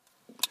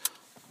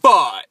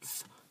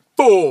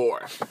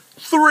4,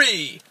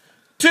 3,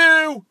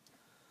 2,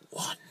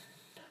 1.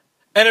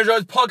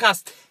 Energized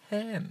Podcast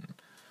 10.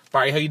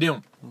 Barry, how you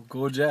doing?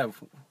 Good job.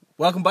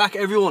 Welcome back,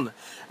 everyone.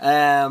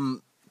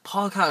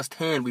 Podcast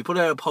 10. We put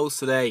out a post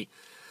today,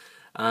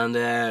 and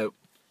we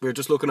were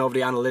just looking over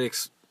the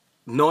analytics.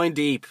 9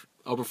 deep,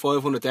 over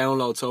 500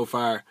 downloads so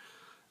far,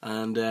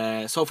 and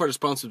so far the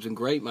response has been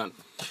great, man.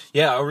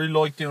 Yeah, I really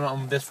like doing it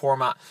on this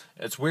format.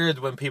 It's weird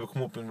when people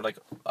come up and be like,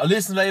 I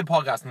listen to the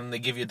podcast, and then they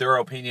give you their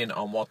opinion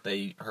on what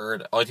they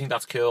heard. I think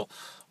that's cool.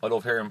 I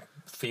love hearing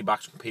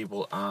feedback from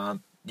people, and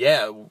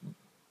yeah,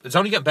 it's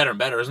only getting better and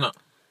better, isn't it?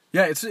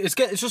 Yeah, it's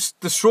just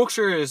the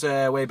structure is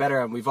way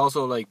better, and we've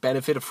also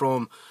benefited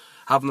from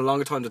having a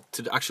longer time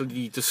to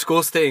actually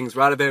discuss things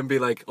rather than be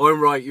like, I'm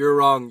right, you're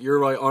wrong, you're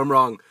right, I'm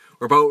wrong,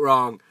 we're both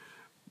wrong,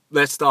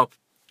 let's stop.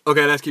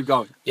 Okay, let's keep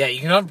going. Yeah, you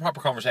can have a proper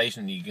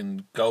conversation, you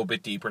can go a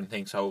bit deeper and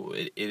things, so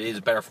it is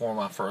a better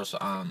format for us.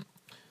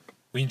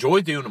 We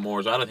enjoy doing it more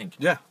as well, I think.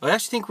 Yeah, I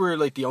actually think we're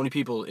the only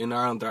people in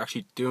Ireland that are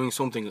actually doing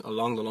something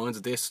along the lines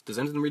of this. Does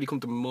anything really come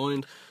to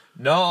mind?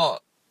 No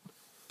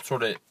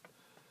sort of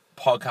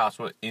podcast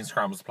with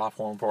Instagram as the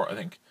platform for it, I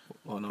think.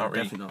 Well, no, not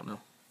really. Definitely not,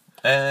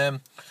 no.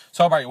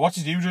 So Barry, what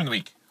did you do during the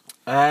week?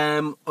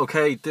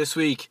 Okay, this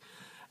week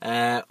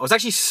I was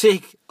actually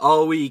sick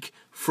all week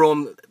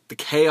from the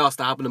chaos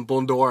that happened in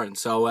Bundoran,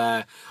 so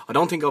I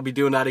don't think I'll be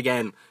doing that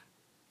again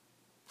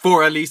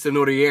for at least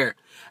another year.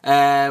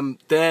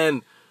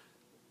 Then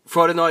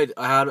Friday night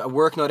I had a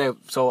work night out,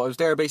 so I was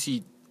there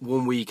basically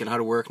 1 week and had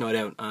a work night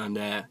out,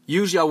 and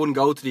usually I wouldn't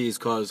go to these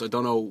because I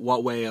don't know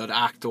what way I'd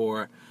act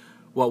or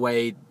what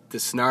way the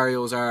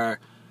scenarios are.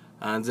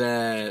 And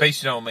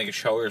basically, don't make a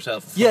show of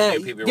yourself. Yeah,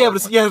 but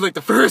it's like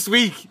the first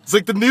week. It's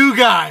like the new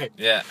guy.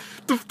 Yeah,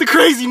 the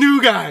crazy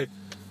new guy.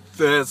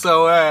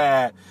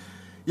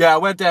 Yeah, I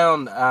went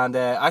down and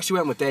I actually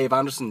went with Dave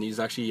Anderson. He's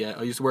actually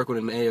I used to work with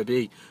him in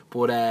AOB,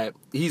 but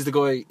he's the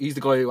guy. He's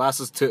the guy who asked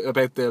us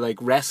about the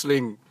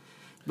wrestling.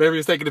 Maybe he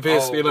was taking the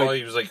piss. He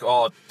was like,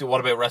 "Oh, what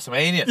about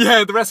WrestleMania?"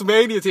 Yeah, the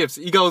WrestleMania tips.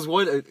 He goes,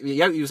 "What?"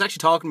 Yeah, he was actually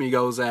talking to me. He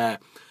goes,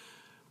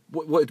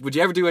 What, would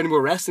you ever do any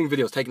more wrestling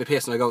videos taking a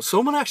piss? And I go,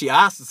 someone actually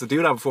asked us to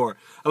do that before. And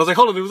I was like,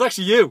 hold on, it was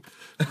actually you.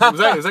 It was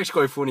actually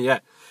quite funny, yeah.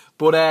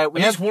 But at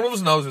least one of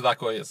us knows who that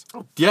guy is.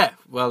 Yeah,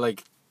 well,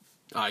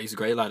 he's a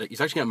great lad. He's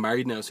actually getting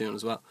married now soon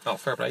as well. Oh,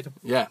 fair play to him.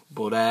 Yeah,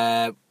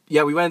 but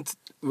yeah, we went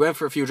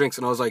for a few drinks,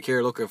 and I was like,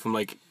 here, look, if I'm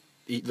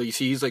you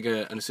see, he's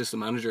an assistant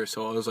manager,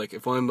 so I was like,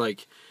 if I'm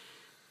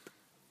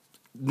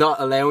not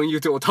allowing you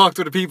to talk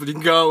to the people, you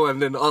can go,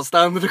 and then I'll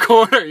stand in the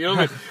corner, you know what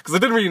I mean? Because I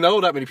didn't really know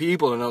that many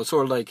people, and I was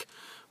sort of like,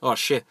 oh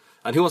shit,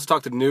 and who wants to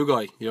talk to the new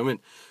guy, you know what I mean?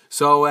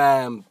 So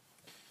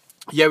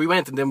yeah, we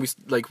went, and then we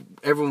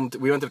went to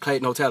the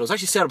Clayton Hotel. It was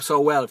actually set up so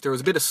well. If there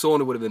was a bit of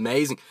sun, it would have been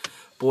amazing.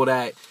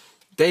 But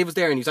Dave was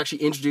there, and he was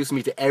actually introducing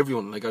me to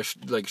everyone.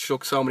 I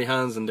shook so many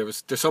hands, and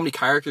there's so many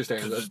characters there.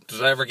 Does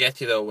it ever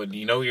get you though when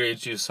you're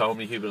introduced so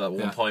many people at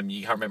one time,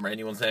 you can't remember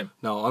anyone's name?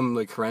 No, I'm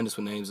horrendous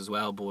with names as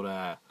well,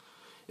 but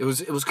it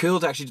was cool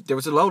to actually. There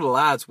was a load of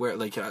lads where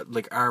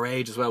our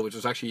age as well, which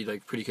was actually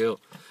pretty cool.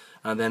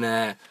 And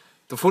then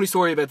the funny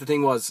story about the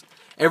thing was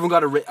everyone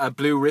got a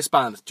blue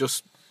wristband,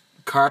 just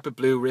carpet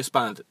blue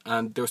wristband,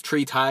 and there was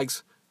 3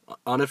 tags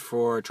on it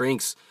for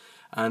drinks.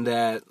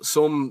 And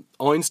some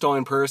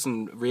Einstein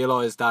person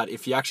realised that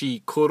if you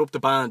actually cut up the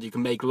band, you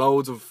can make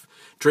loads of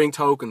drink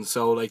tokens.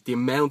 So the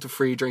amount of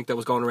free drink that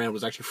was going around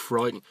was actually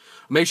frightening.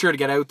 I made sure to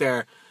get out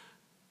there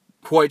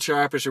quite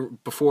sharpish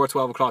before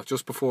 12 o'clock,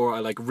 just before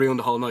I ruined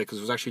the whole night, because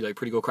it was actually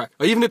pretty good crack.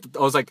 I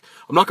was like,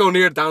 I'm not going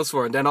near the dance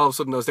floor, and then all of a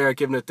sudden I was there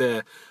giving it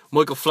the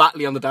Michael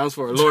Flatley on the dance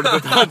floor, Lord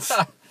of the Dance.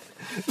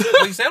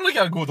 Well, you sound like you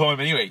had a good time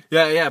anyway.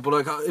 Yeah,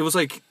 but it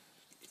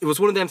was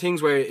one of them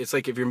things where it's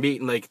if you're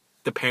meeting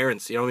the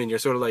parents, you know what I mean? You're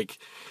sort of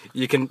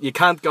you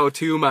can't go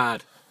too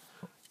mad.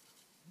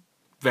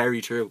 Very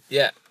true.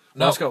 Yeah.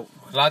 No, let's go.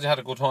 Glad you had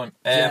a good time.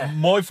 Yeah.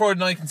 My Friday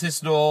night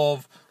consisted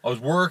of I was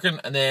working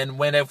and then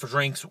went out for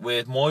drinks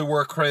with my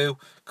work crew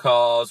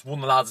because one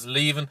of the lads is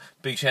leaving.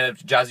 Big shout out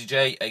to Jazzy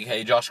J,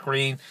 aka Josh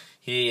Green.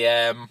 He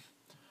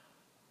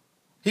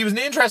was an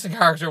interesting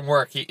character in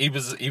work. He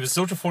was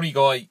such a funny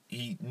guy.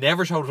 He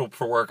never showed up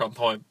for work on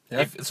time.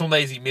 Yeah. Some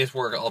days he missed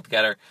work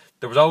altogether.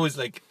 There was always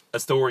a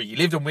story. He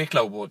lived in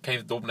Wicklow but came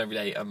to Dublin every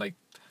day, and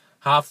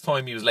half the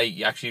time he was late.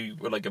 He actually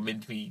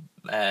admitted to me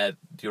the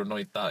other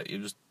night that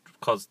it was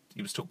because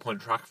he was stuck behind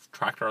a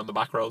tractor on the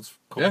back roads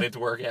coming into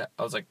work. Yeah,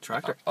 I was like,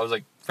 tractor. I was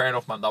like, fair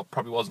enough, man. That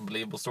probably wasn't a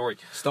believable story.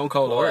 Stone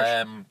Cold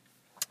Irish.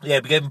 Yeah,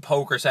 we gave him a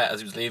poker set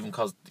as he was leaving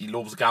because he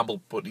loves to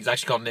gamble, but he's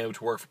actually gone now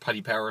to work for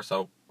Paddy Power,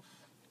 so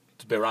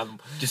it's a bit random.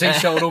 Do you think he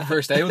showed up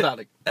first day with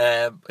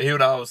that? Who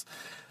knows?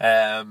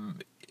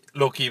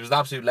 Look, he was an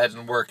absolute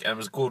legend in work, and it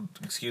was a good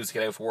excuse to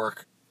get out for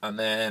work. And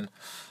then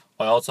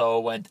I also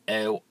went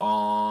out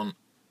on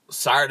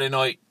Saturday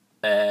night.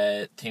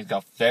 Things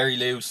got very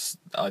loose.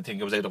 I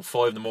think I was out at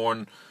 5 in the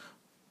morning.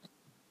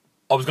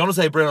 I was going to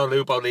say Bruno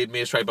Lupo leading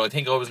me astray, but I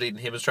think I was leading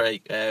him astray.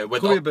 Could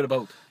be a bit of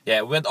both.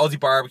 Yeah, we went to Aussie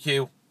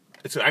Barbecue.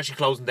 It's actually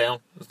closing down.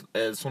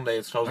 Sunday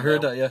it's closing I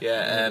heard down. that, yeah.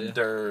 Yeah, Yeah.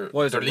 their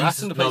Why, is their it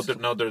rats in lease the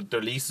place?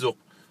 their lease is up,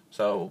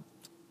 so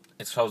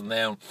it's closing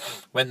down.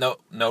 Went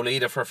no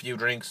leader for a few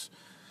drinks.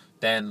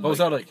 Then What was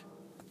that like?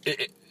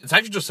 it's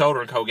actually just soda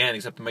and coke again,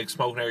 except to make the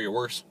smoking area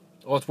worse.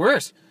 Oh, it's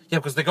worse. Yeah,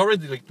 because they got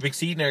rid of the big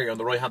seating area on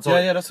the right hand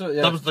side. Yeah, that's what.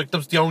 Yeah, That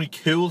was the only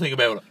cool thing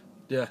about it.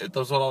 yeah. That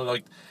was what I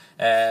liked.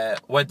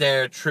 Went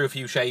there, threw a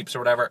few shapes or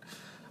whatever,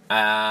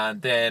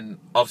 and then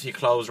obviously it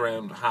closed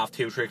around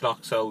 2:30, 3 o'clock.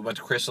 So we went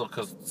to Crystal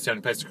because it's the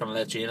only place they're going to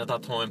let you in at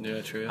that time.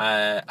 Yeah, true.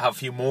 Have a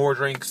few more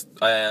drinks.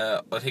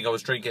 I think I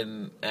was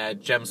drinking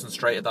Jameson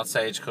straight at that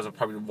stage because I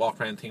probably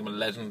walked around thinking I'm a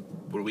legend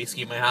with a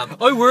whiskey in my hand.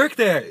 I work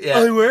there. Yeah.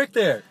 I work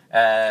there.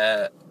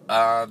 And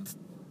Are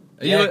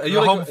yeah, you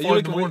home like, at are you 5 like in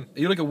a, the morning. are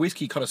you like a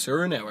whiskey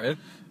connoisseur now, right?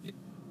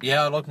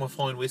 Yeah, I like my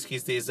fine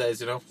whiskies these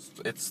days. You know,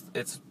 it's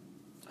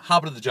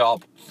habit of the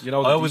job. You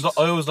know, I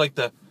always like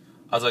the,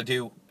 as I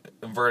do,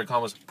 inverted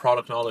commas,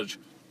 product knowledge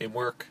in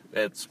work.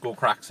 It's good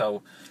crack.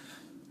 So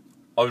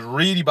I was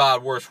really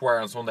bad worse for wear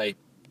on Sunday,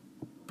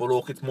 but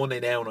look, it's Monday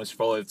now and I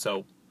survived.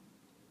 So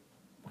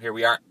here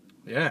we are.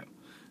 Yeah.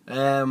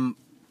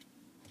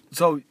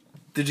 So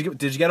did you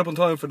get up on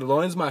time for the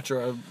Lions match,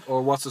 or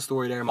what's the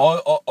story there, man?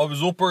 I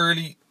was up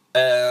early.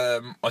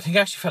 I think I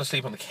actually fell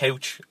asleep on the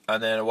couch,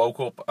 and then I woke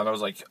up and I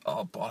was like,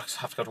 "Oh bollocks,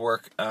 I have to go to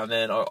work." And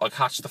then I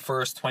catch the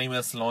first 20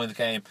 minutes of the Lions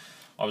game.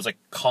 I was like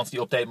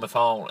constantly updating my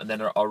phone, and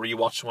then I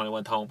rewatched it when I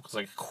went home because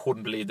I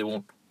couldn't believe they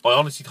won't. I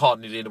honestly thought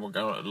New Zealand were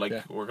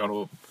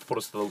gonna put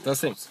us to the.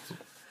 That's the thing.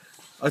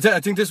 I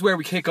think this is where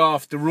we kick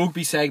off the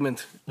rugby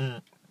segment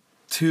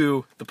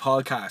to the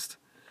podcast.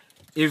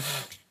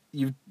 If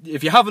you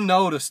haven't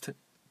noticed,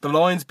 the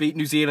Lions beat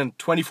New Zealand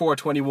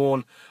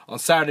 24-21 on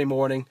Saturday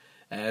morning,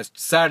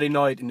 Saturday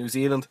night in New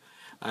Zealand.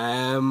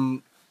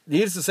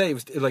 Needless to say, it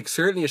was like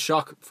certainly a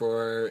shock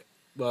for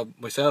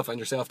myself and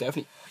yourself,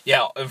 definitely.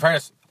 Yeah, in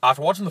fairness,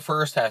 after watching the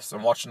first test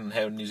and watching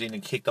how New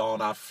Zealand kicked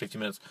on after 50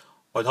 minutes,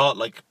 I thought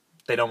like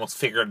they'd almost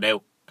figured it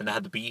out and they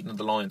had the beating of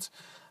the Lions.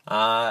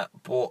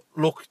 But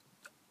look,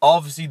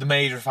 obviously the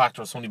major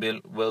factor was Sonny Bill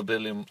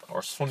Williams,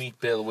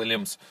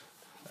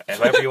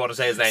 however you want to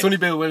say his name. Sonny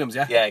Bill Williams,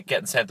 yeah. Yeah,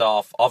 getting sent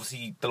off.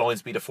 Obviously, the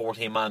Lions beat a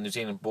 14-man New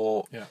Zealand,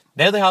 but Yeah.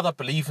 now they have that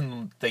belief in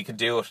them, they can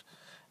do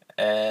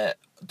it.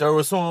 There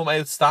were some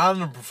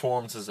outstanding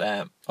performances.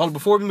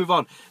 Before we move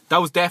on, that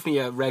was definitely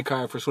a red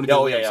card for Sonny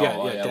Bill Williams. It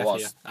definitely.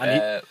 was. Yeah.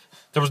 And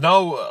There was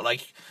no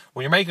like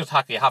when you're making a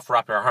tackle, you have to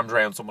wrap your arms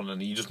around someone,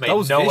 and he just made That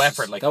was no vicious.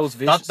 effort. Like That was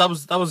vicious.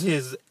 That was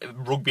his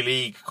rugby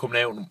league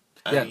coming out,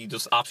 and he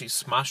just absolutely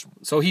smashed him.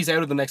 so he's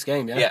out of the next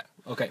game, yeah? Yeah.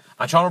 Okay.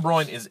 And Sean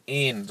O'Brien is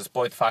in,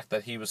 despite the fact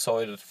that he was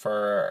cited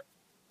for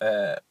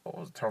what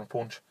was it, turn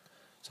punch.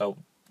 So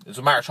it's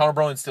a matter. Sean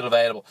O'Brien's still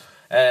available.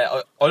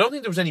 I don't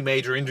think there was any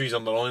major injuries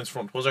on the Lions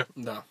front, was there?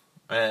 No.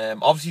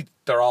 Obviously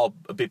they're all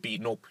a bit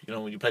beaten up. You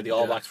know, when you play the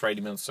All Yeah. Blacks for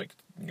 80 minutes, like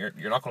you're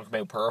not going to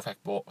come out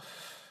perfect, but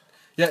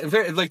Yeah,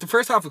 like the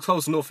first half was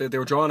close enough. They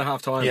were drawing at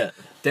half time. Yeah.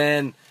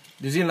 Then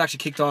New Zealand actually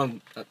kicked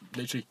on,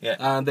 literally. Yeah.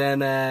 And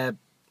then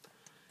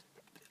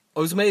I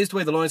was amazed the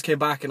way the Lions came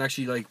back and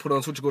actually like put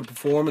on such a good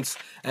performance.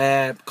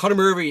 Conor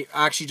Murray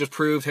actually just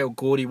proved how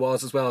good he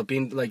was as well,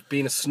 being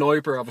a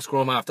sniper of a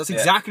scrum half. That's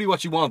exactly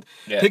what you want.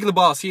 Yeah. Picking the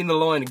ball, seeing the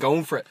line, and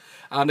going for it.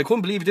 And I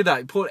couldn't believe he did that.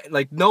 He put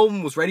like no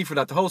one was ready for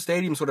that. The whole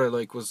stadium sort of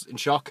like was in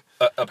shock.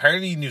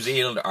 apparently New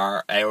Zealand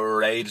are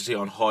outrageously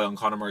high on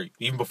Conor Murray.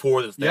 Even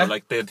before this, Yeah.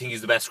 they think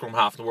he's the best scrum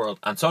half in the world,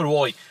 and so do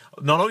I.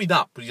 Not only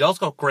that, but he's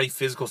also got great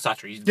physical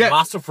stature. He's Yeah.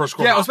 massive for a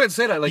scrum Yeah, I half. was about to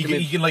say that, like, he, I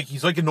mean- he can, like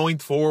he's like a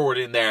ninth forward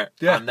in there,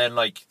 Yeah. and then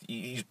like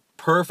he's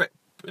perfect.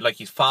 Like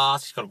he's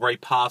fast. He's got a great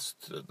pass.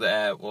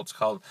 What's it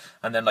called?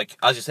 And then like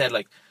as you said,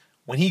 like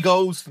when he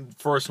goes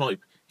for a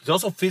snipe, he's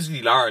also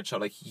physically large, so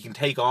like he can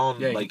take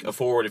on Yeah, he like can- a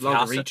forward if he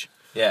longer has reach. to.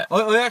 Yeah.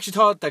 I actually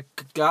thought that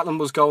Gatlin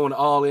was going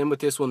all in with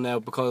this one now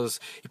because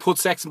he put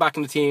Sexton back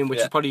in the team, which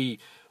Yeah. is probably,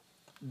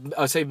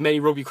 I'd say many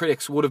rugby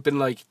critics would have been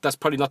like, that's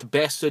probably not the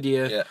best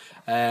idea.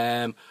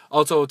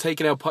 Also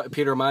taking out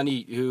Peter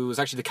O'Mahony, who was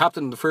actually the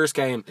captain in the first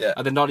game, Yeah.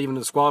 and then not even in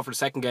the squad for the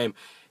second game.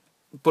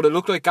 But it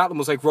looked like Gatlin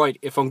was like, right,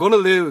 if I'm going to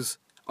lose,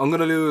 I'm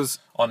going to lose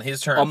On his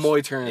terms. on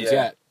my terms,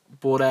 yeah.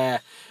 But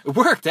it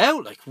worked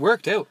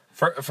out.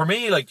 For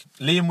me, like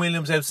Liam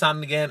Williams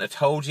outstanding again,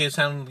 Itoje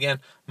outstanding again.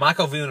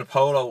 Mako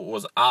Vunipola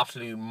was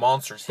absolutely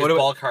monstrous. His By the way-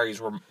 ball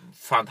carries were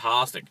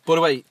fantastic. By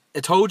the way,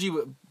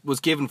 Itoje was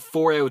given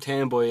 4 out of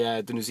 10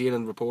 by the New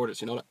Zealand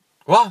reporters, you know that?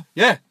 What?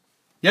 Yeah.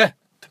 Yeah.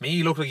 To me,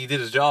 he looked like he did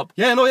his job.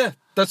 Yeah, no, yeah.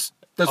 That's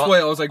why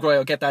I was like, right,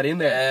 I'll get that in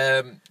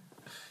there. Yeah,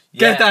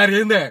 Get that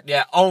in there.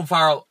 Yeah, Owen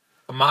Farrell,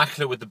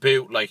 immaculate with the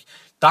boot. Like,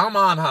 that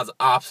man has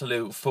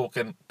absolute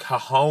fucking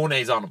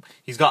cojones on him.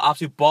 He's got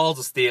absolute balls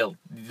of steel.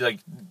 Like,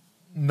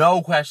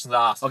 no questions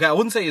asked. Okay, I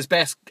wouldn't say his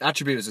best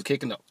attribute is his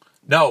kicking though.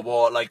 No,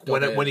 but like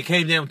Don't when he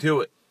came down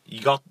to it,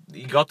 you got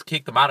to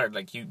kick the matter.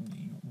 Like you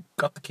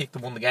got the kick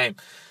that won the game.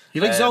 He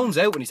zones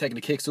out when he's taking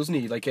the kicks, doesn't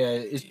he? Like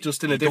it's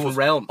just in a He different does.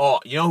 realm. Oh,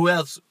 you know who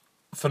else?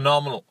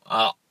 Phenomenal.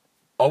 I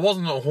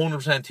wasn't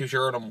 100% too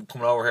sure on him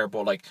coming over here,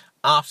 but like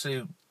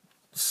absolute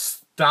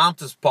stamped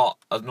his spot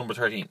as number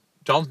 13.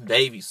 Jonathan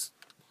Davies.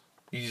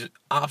 He's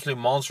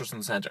absolutely monstrous in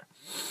the centre.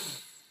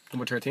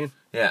 Number 13.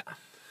 Yeah.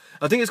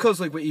 I think it's because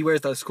like he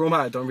wears that scrum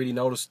hat. I don't really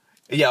notice.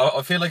 Yeah,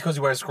 I feel like because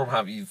he wears a scrum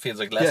hat, he feels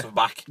like less of a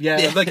back.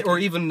 Yeah, like or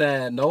even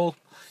Noel.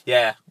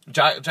 Yeah,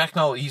 Jack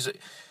Noel.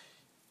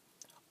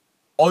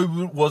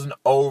 Wasn't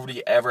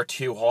overly ever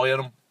too high on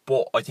him,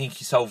 but I think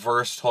he's so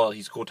versatile.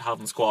 He's good to have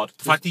in the squad.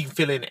 The fact that he can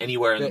fill in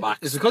anywhere in the back.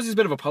 It's because he's a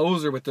bit of a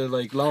poser with the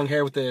like long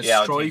hair with the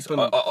stripe.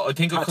 I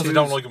think because I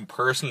don't like him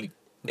personally.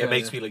 It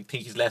makes yeah. me like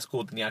think he's less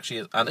good than he actually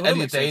is. And Well,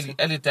 Elliot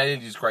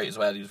Daly is great as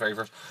well. He's very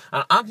first.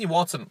 And Anthony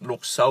Watson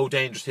looks so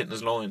dangerous hitting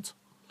his lines.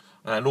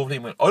 And I love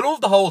him. I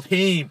love the whole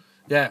team.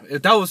 Yeah,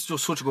 that was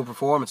just such a good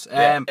performance.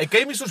 It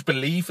gave me such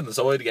belief in the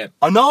side again.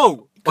 I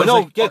know.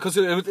 Like, yeah, because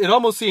it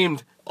almost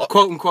seemed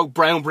quote unquote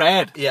brown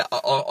bread. Yeah,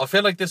 I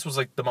feel like this was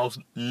like the most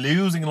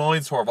losing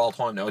line tour of all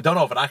time. Now I don't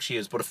know if it actually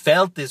is, but it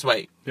felt this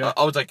way. Yeah.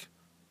 I was like,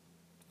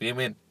 we didn't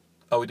win.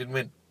 Oh, we didn't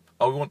win.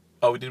 Oh, we won.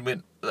 Oh, we didn't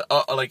win.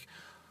 Like.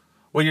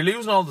 When you're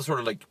losing all the sort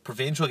of like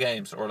provincial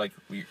games or like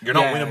you're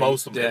not winning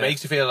most of them, it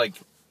makes you feel like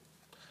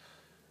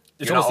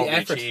it's you're not almost the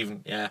effort. overachieving.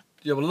 Yeah.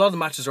 Yeah, but a lot of the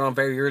matches are on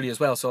very early as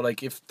well. So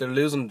like if they're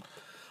losing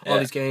all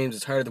these games,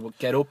 it's harder to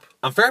get up.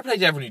 And fair play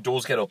to everyone who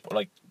does get up.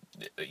 Like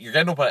you're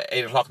getting up at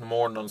 8 o'clock in the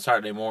morning on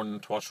Saturday morning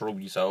to watch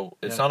rugby, so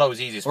it's not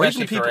always easy.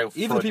 Especially if you're out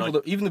even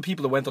the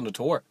people that went on the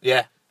tour.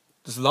 Yeah.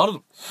 There's a lot of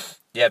them.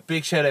 Yeah,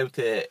 big shout out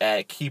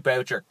to Keith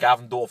Boucher,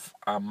 Gavin Duff,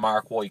 and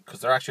Mark White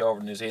because they're actually over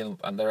in New Zealand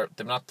and they're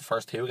not the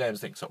first 2 games.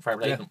 I think so. Fair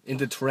play to them. In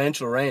the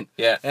torrential rain.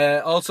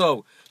 Yeah.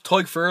 Also,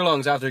 Tyke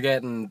Furlong's after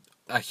getting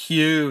a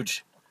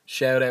huge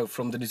shout out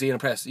from the New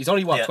Zealand press. He's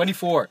only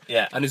 24.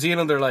 Yeah. And New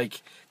Zealand are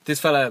like, this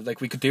fella, like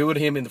we could do with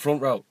him in the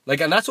front row. Like,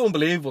 and that's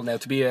unbelievable now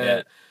to be a.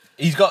 Yeah.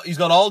 He's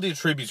got all the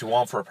attributes you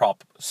want for a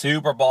prop.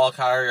 Super ball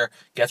carrier,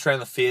 gets around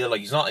the field.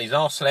 Like he's not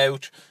a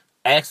slouch.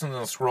 Excellent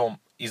in the scrum.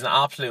 He's an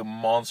absolute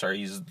monster.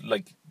 He's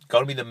like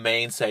going to be the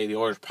mainstay of the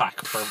Irish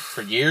pack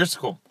for years to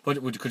come.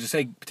 But could you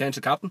say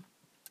potential captain?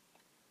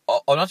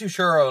 I'm not too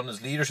sure on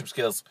his leadership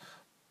skills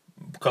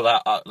because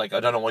I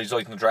don't know what he's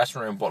like in the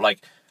dressing room, but like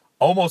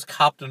almost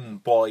captain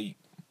by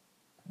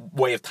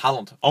way of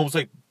talent. Almost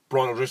like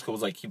Brian O'Driscoll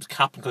was like he was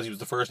captain because he was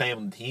the first name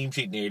on the team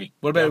sheet nearly.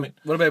 What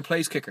about a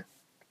place kicker?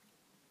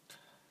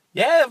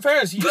 Yeah, in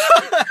fairness, he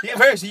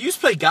used to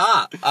play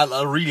GA at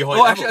a really high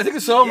level. Oh, actually, I think I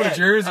saw him in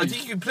Jersey. I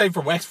think he played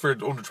for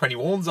Wexford under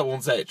 21s at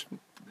one stage.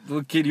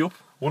 Would kid you up?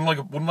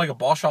 Wouldn't like a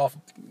Bosch off.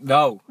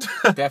 No,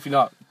 definitely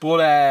not.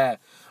 But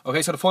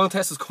okay, so the final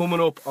test is coming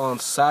up on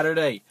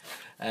Saturday.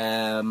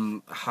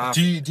 Do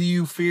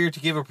you fear to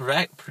give a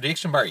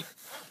prediction, Barry?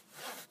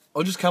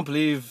 I just can't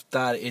believe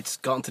that it's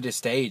gotten to this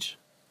stage.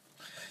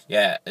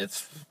 Yeah,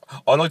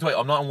 I like the way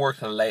I'm not in work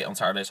till late on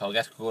Saturday, so I'll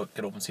get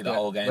up and see the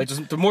whole game. Like,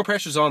 the more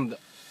pressure's on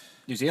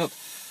New Zealand.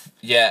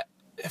 Yeah,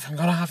 if I'm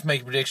gonna have to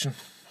make a prediction,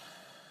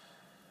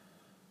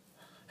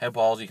 how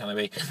ballsy can I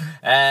be?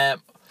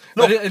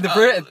 Look, in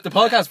the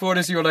podcast for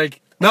this, you were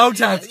like, no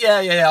chance. Yeah.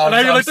 And now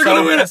you're like, they're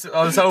gonna win it.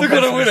 I was so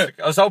pessimistic.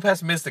 I was so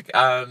pessimistic,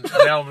 and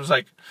now I'm just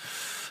like.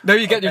 Now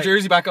you get your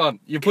jersey back on.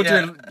 You put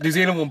your New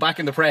Zealand one back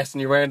in the press,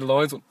 and you're wearing the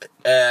Lions one.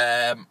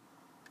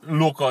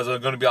 Look, guys, I'm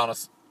going to be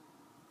honest.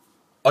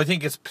 I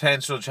think it's a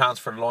potential chance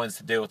for the Lions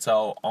to do it,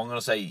 so I'm going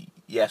to say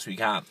yes, we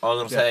can. I'm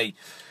going to say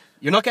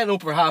you're not getting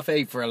up for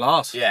 8:30 for a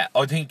loss. Yeah,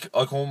 I think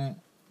I come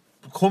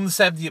the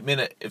 70th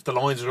minute. If the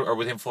Lions are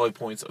within 5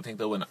 points, I think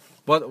they'll win it.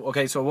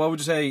 Okay, so what would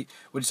you say?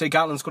 Would you say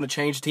Gatland's going to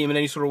change the team in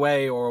any sort of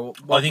way, or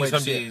what? I think it's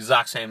going to be the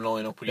exact same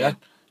lineup again.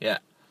 Yeah.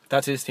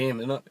 That's his team,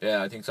 isn't it?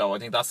 Yeah, I think so. I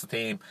think that's the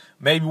team.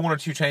 Maybe 1 or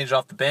 2 changes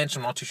off the bench.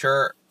 I'm not too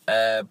sure,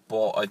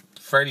 but I'm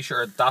fairly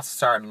sure that's the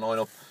starting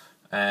lineup.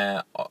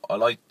 I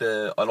like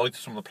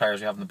some of the players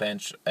we have on the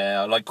bench.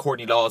 I like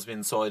Courtney Laws being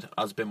inside,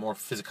 has a bit more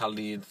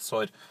physicality into the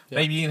side. Yeah.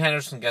 Maybe Ian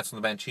Henderson gets on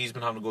the bench. He's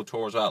been having a good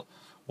tour as well.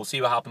 We'll see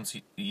what happens.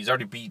 He's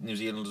already beaten New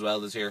Zealand as well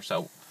this year.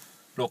 So,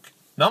 look,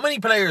 not many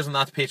players on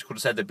that pitch could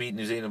have said they beat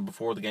New Zealand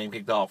before the game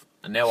kicked off,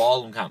 and now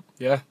all of them can.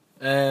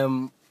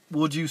 Yeah.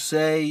 Would you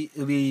say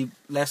it'll be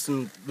less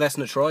than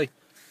a try?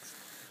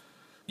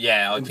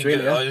 Yeah, I think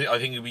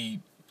it'll be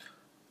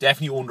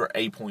definitely under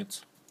 8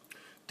 points.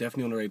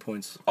 Definitely under 8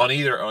 points. On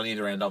either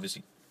end,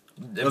 obviously.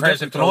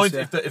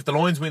 If the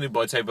Lions win,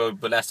 I'd say by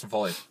less than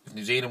 5. If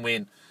New Zealand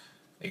win,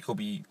 it could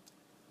be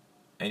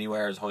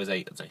anywhere as high as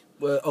 8, I'd say.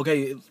 Well,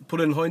 okay, put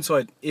it in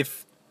hindsight.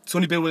 If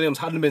Sonny Bill Williams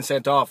hadn't been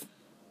sent off,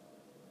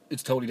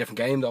 it's a totally different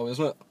game, though,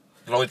 isn't it?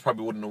 The Lions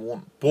probably wouldn't have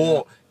won.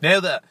 But now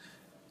that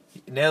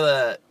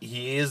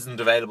he isn't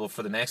available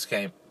for the next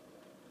game,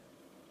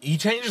 he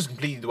changes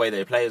completely the way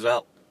they play as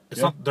well.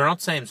 They're not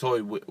the same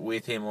side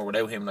with him or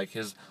without him. Like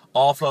his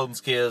offloading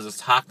skills, his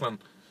tackling,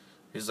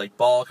 his like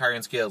ball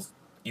carrying skills,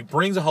 he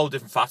brings a whole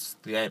different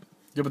facet to the game.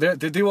 Yeah,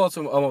 but they do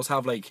also almost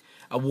have like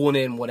a 1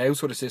 in 1 out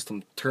sort of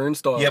system,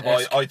 turnstile. Yeah,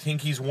 but I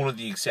think he's one of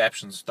the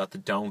exceptions that they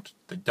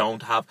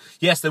don't have.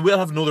 Yes, they will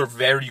have another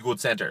very good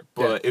centre,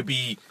 but it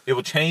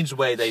will change the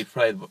way they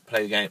play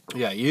the game.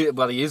 Yeah,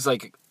 he is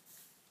like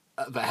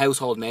a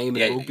household name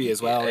in rugby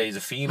as well. Yeah, he's a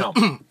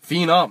phenom.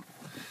 Phenom.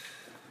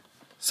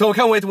 So I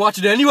can't wait to watch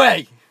it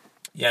anyway.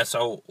 Yeah,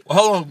 so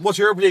hold on, what's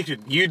your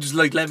prediction? You just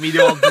like let me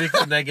do all the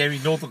predictions and then gave me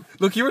nothing.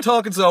 Look, you were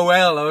talking so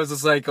well. I was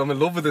just like, I'm in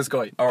love with this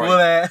guy. All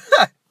right.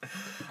 But,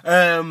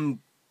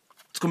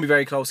 it's gonna be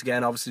very close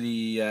again.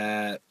 Obviously,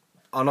 I'm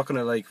not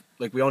gonna like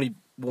we only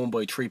won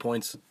by 3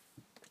 points.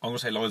 I'm gonna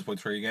say Lions by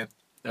 3 again.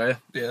 Are you?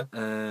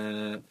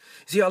 Yeah.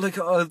 See,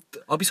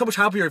 I'll be so much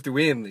happier if they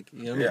win. Like,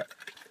 you know what I mean?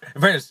 Yeah.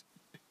 In fairness,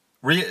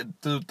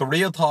 the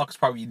real talk is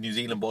probably New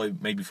Zealand by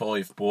maybe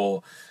 5, but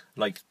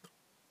like,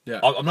 Yeah.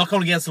 I'm not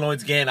going against the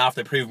Lions again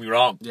after they prove me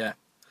wrong. Yeah.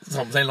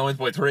 So I'm saying Lions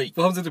by 3.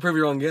 What happens if they prove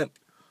you wrong again?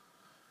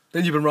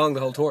 Then you've been wrong the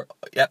whole tour.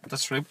 Yeah,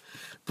 that's true.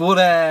 But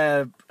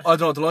I don't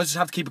know. The Lions just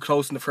have to keep it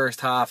close in the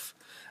first half,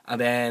 and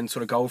then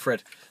sort of go for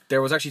it.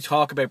 There was actually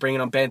talk about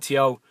bringing on Ben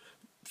Teo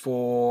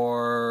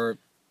for,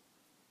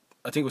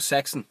 I think it was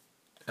Sexton.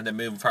 And then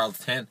moving Farrell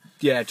to 10.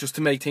 Yeah, just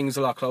to make things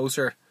a lot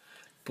closer.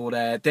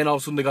 But then all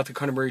of a sudden they got to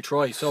Conor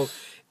Murray-Troy. So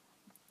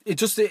it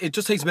just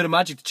takes a bit of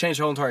magic to change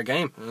the whole entire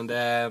game.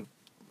 And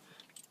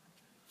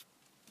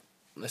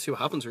let's see what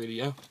happens, really.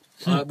 Yeah.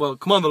 Well,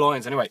 come on, the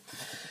Lions anyway.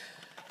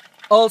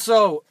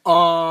 Also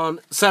on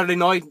Saturday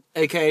night,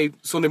 aka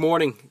Sunday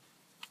morning,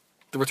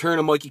 the return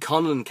of Mikey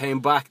Conlon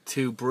came back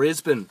to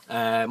Brisbane.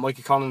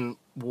 Mikey Conlon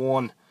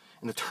won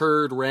in the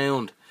 3rd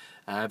round.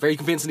 Very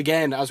convincing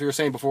again, as we were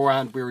saying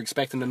beforehand. We were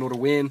expecting another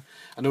win.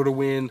 Another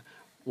win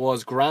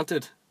was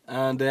granted.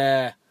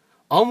 And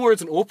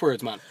onwards and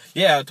upwards, man.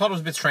 Yeah, I thought it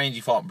was a bit strange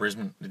he fought in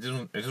Brisbane. It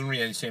doesn't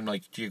really seem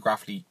like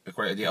geographically a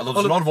great idea. Although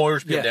there's a lot of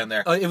Irish people down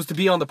there. It was to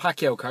be on the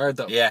Pacquiao card,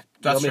 though. Yeah,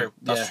 that's true.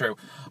 That's true.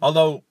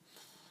 Although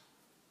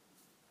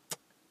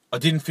I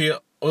didn't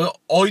feel.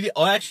 I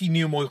actually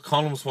knew Michael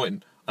Conlon was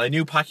fighting. And I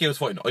knew Pacquiao was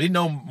fighting. I didn't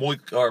know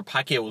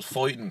Pacquiao was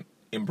fighting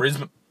in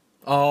Brisbane.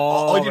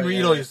 Oh, I didn't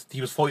realise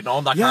he was fighting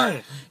on that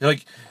card.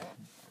 Like,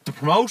 the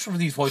promotion for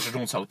these fights are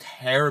done so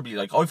terribly.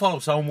 Like, I follow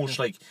so much,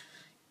 like,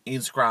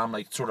 Instagram,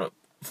 like, sort of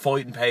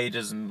fighting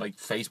pages and, like,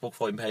 Facebook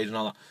fighting pages and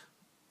all that.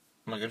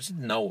 I'm like, I just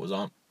didn't know it was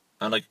on.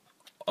 And, like,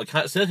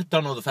 I still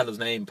don't know the fella's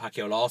name.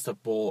 Pacquiao lost it,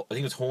 but I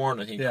think it's Horn,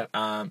 I think. Yeah.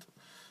 And,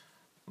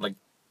 like,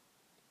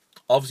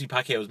 obviously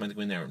Pacquiao was meant to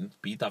go in there and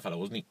beat that fella,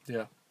 wasn't he?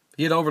 Yeah.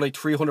 He had over, like,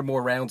 300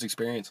 more rounds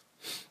experience.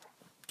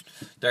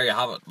 There you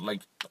have it.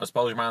 Like, I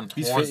suppose your man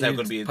Horn's now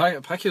going to be...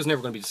 Pacquiao's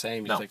never going to be the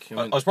same. No. He's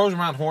like, I suppose your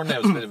man Horn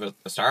now is a bit of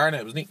a star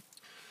now, isn't he?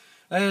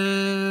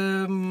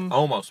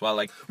 Almost. Well,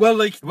 like... Put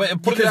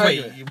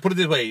it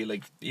this way.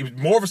 Like, he was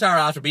more of a star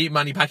after beating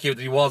Manny Pacquiao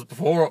than he was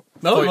before.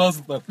 No, he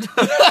wasn't.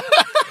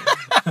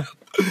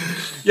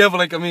 Yeah, but,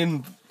 like, I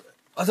mean...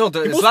 I don't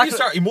know. He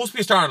must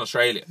be a star in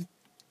Australia.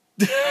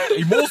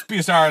 He must be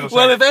a star in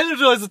Australia. Well, if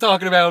Energize is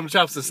talking about him,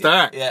 chap's a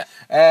star.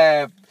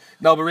 Yeah.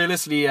 No, but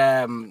realistically,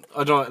 I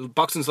don't know.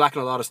 Boxing's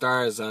lacking a lot of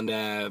stars, and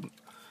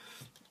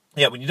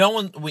yeah, when you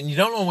don't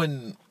know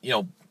when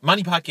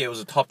Manny Pacquiao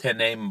was a top 10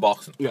 name in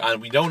boxing,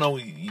 and you don't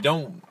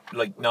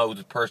know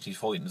the person he's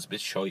fighting is a bit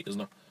shite,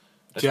 isn't it?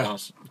 Let's be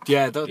honest.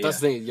 Yeah, that's the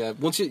thing. Yeah,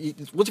 once you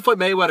fight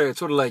Mayweather, it's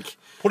sort of like,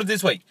 put it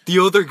this way, the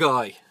other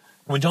guy.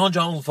 When John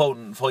Jones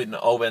was fighting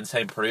Ovince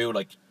St. Preux,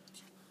 like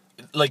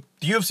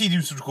the UFC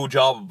do such a good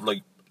job of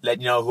like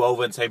letting you know who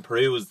Ovince St.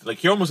 Preux is.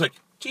 Like, you're almost like,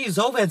 geez,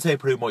 Ovince St.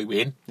 Preux might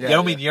win. Yeah, you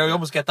know what I mean? You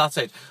almost get that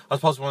stage. As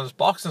opposed to when it's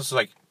boxing, it's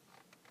like,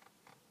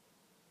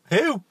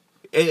 who?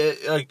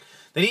 Like,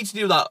 they need to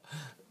do that.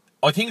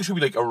 I think it should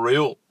be like a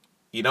rule,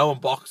 in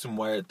boxing,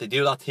 where they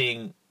do that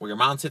thing where your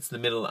man sits in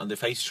the middle and they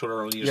face each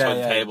other on either side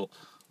of the table.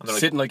 And they're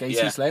sitting like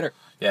AC Slater.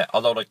 Yeah,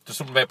 although like there's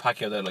something about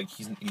Pacquiao that like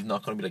he's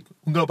not going to be like,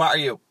 I'm going to batter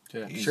you.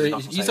 Yeah. He's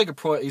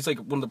like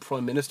one of the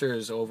prime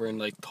ministers over in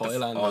like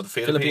Thailand, or the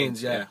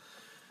Philippines. Yeah.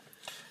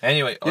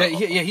 Anyway,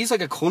 he's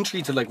like a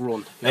country to like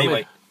run.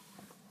 Anyway,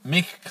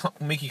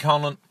 Mickey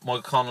Conlon,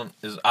 Michael Conlon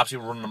is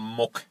absolutely running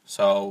amok.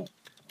 So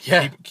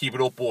keep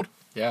it up, bud.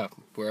 Yeah,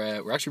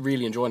 we're actually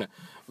really enjoying it.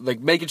 Like,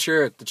 making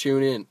sure to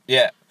tune in.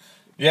 Yeah,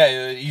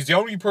 he's the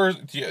only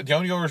the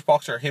only Irish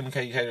boxer. Him and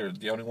Katie Taylor,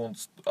 the only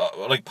ones.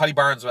 Like Paddy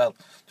Barnes as well.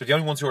 They're the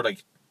only ones who are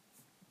like,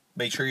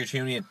 make sure you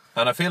tune in.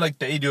 And I feel like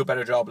they do a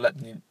better job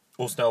letting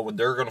us know when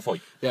they're going to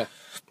fight. Yeah.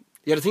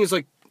 The thing is,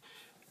 like,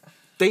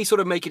 they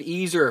sort of make it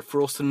easier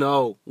for us to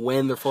know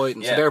when they're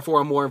fighting. So therefore,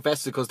 I'm more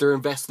invested because they're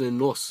invested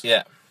in us.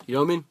 Yeah. You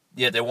know what I mean?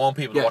 Yeah, they want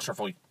people to watch their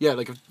fight. Yeah,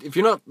 like if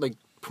you're not like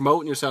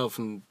promoting yourself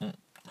and.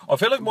 I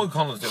feel like Michael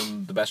Conlon's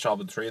doing the best job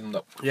of the three of them,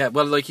 though. Yeah,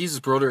 well, like, he's his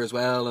brother as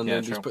well, and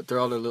then they're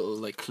all a little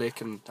like clique,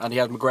 and he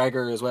had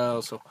McGregor as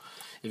well. So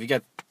if you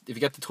get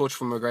the touch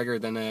from McGregor,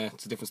 then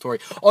it's a different story.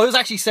 I was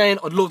actually saying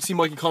I'd love to see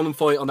Michael Conlon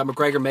fight on that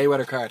McGregor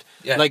Mayweather card.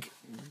 Yeah, like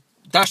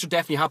that should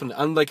definitely happen.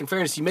 And like, in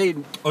fairness, he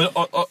made. I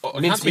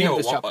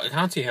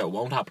can't see how it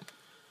won't happen.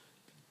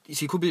 You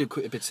see, it could be a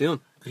bit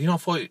soon. Could you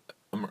not fight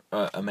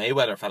a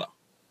Mayweather fella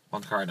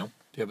on the card now?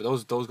 Yeah, but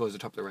those guys are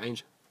top of the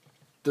range.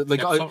 No,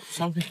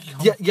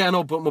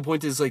 but my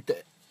point is like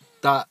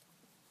that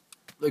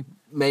like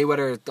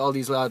Mayweather, all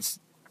these lads.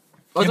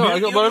 He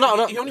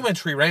only went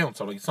 3 rounds,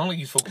 so like, it's not like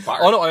he's fucking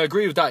battered. Oh no, I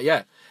agree with that.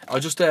 Yeah, I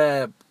just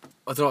I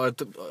think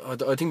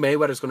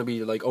Mayweather's going to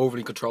be like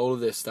overly control of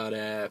this.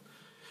 That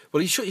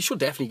Well, you should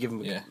definitely give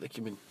him. Yeah. Like,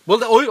 I mean,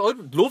 well,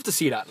 I'd love to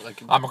see that. Like,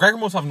 McGregor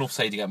must have enough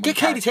say to get him. get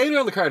Katie Taylor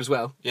on the card as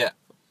well. Yeah,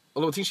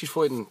 Although I think she's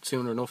fighting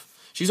sooner enough.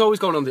 She's always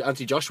going on the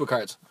Anthony Joshua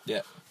cards.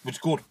 yeah, which is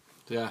good.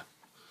 Yeah.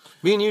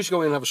 Me and you should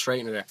go in and have a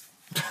straightener there.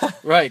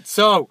 Right,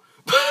 so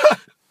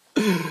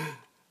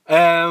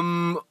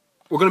we're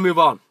gonna move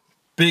on.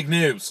 Big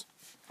news.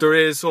 There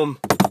is some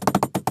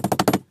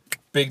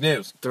Big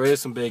news.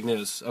 big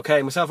news.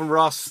 Okay, myself and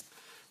Ross,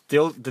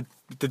 the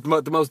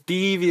most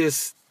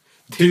devious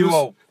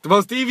Duo. The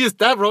most devious,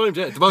 that rhymed,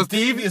 yeah. The most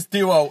Devious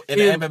duo in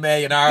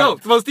MMA in No,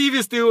 Ireland. the most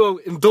devious duo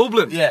in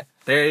Dublin. Yeah.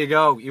 There you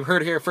go. You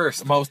heard it here first.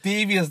 The most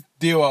devious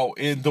duo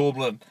in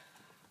Dublin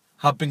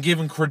have been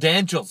given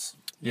credentials.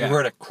 Yeah. You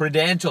heard it.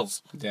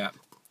 Credentials. Yeah.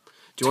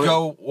 To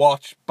go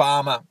watch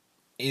Bama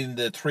in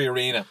the 3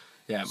 Arena.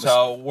 Yeah.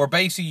 So we're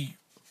basically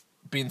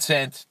being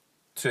sent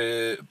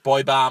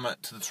by Bama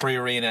to the 3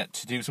 Arena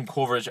to do some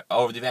coverage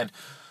over the event.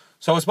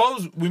 So I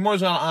suppose we might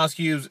as well ask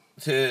you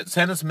to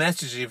send us a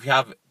message if you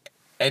have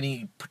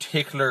any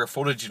particular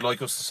footage you'd like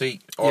us to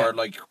see, or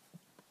like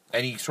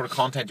any sort of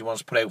content you want us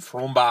to put out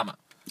from Bama.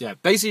 Yeah.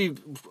 Basically,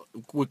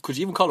 could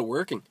you even call it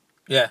working?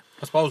 Yeah,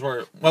 I suppose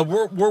we're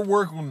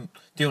working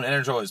doing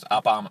Energized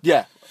at Bama.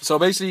 Yeah. So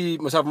basically,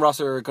 myself and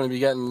Ross are going to be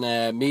getting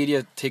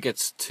media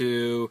tickets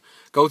to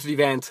go to the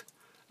event,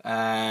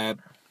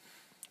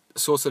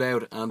 suss it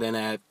out, and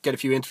then get a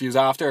few interviews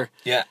after.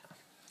 Yeah.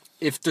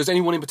 If there's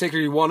anyone in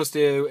particular you want us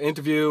to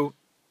interview,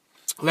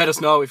 let us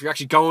know. If you're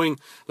actually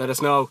going, let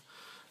us know.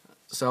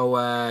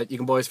 So you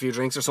can buy us a few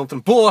drinks or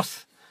something.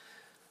 But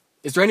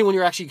is there anyone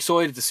you're actually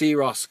excited to see,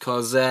 Ross?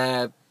 Because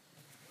Bama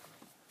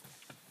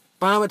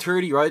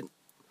 30, right?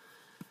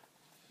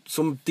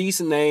 Some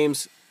decent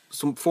names,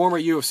 some former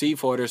UFC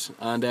fighters,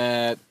 and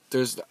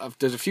there's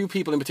a few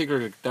people in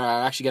particular that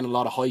are actually getting a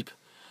lot of hype.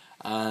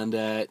 And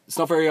it's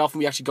not very often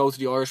we actually go to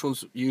the Irish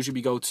ones. Usually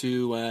we go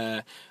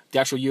to the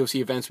actual UFC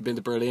events. We've been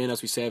to Berlin,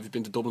 as we said. We've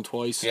been to Dublin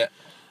twice. Yeah.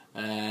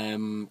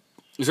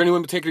 Is there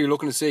anyone in particular you're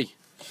looking to see?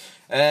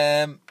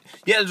 Yeah,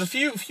 there's a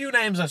few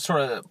names that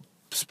sort of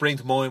spring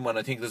to mind when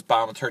I think this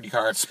Bama 30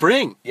 card.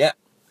 Spring. Yeah.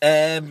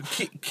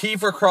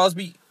 Kiefer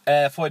Crosby,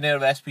 fighting out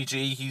of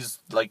SPG. He's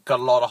like got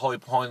a lot of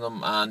hype behind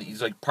him, and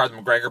he's like part of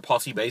the McGregor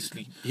posse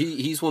basically.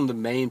 He's one of the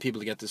main people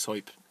to get this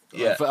hype.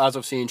 Yeah. As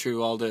I've seen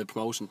through all the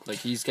promotion, like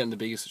he's getting the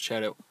biggest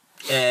shout out.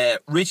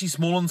 Richie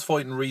Smullins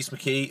fighting Reese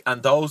McKee,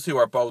 and those two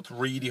are both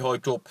really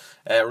hyped up.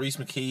 Reese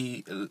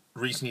McKee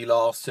recently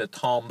lost to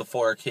Tom the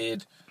Fire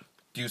Kid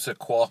Dusa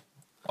Qua.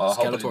 I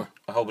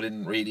hope I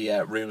didn't really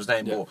ruin his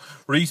name, but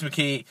Reese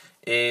McKee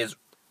is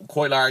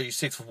quite large. He's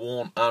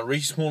 6'1", and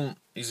Richie Smullins,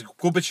 he's a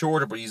good bit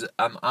shorter, but he's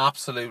an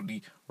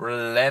absolutely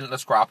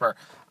relentless grappler.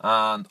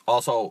 And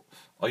also,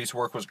 I used to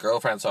work with his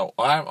girlfriend, so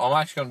I'm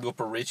actually going to go up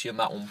for Richie on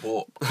that one.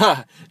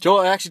 But Joe,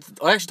 I actually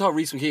thought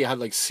Reese McKee had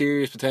like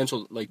serious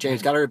potential, like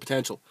James Gallagher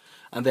potential,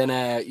 and then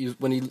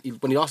when he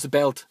lost the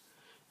belt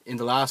in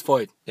the last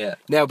fight. Yeah.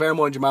 Now, bear in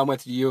mind, your man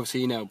went to the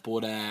UFC now,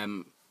 but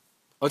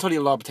I thought he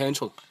had a lot of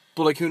potential.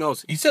 But like, who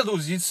knows? He still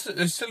does. He's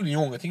still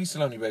young. I think he's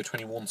still only about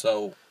 21.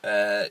 So,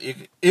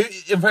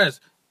 in fairness,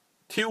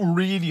 two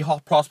really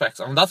hot prospects,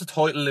 and that's a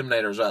title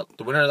eliminator as well.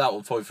 The winner of that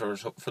will fight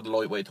for the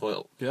lightweight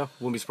title. Yeah,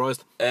 wouldn't be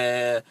surprised.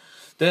 Then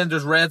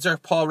there's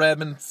Redzer, Paul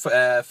Redmond,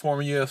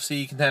 former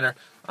UFC contender,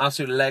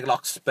 absolute leg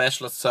lock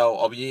specialist. So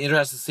I'll be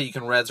interested to see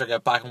can Redzer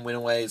get back in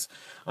winning ways.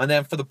 And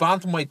then for the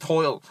bantamweight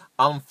title,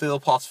 Alan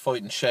Philpott's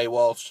fighting Shay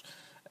Walsh.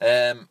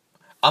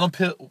 Alan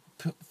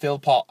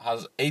Philpott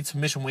has 8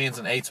 submission wins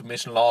and 8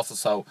 submission losses,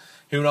 so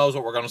who knows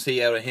what we're going to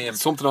see out of him.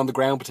 Something on the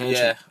ground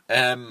potentially.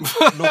 Yeah.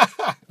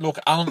 Look,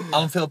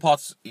 Alan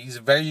Philpott's, he's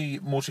very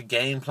much a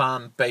game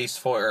plan based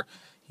fighter.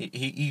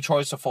 He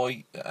tries to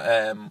fight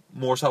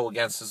more so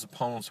against his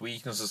opponent's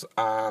weaknesses,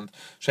 and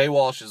Shay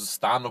Walsh is a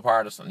stand-up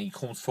artist, and he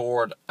comes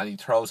forward and he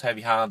throws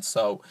heavy hands,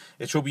 so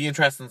it should be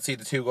interesting to see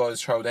the two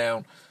guys throw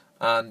down.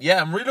 And yeah,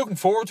 I'm really looking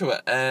forward to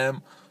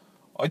it.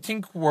 I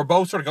think we're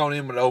both sort of going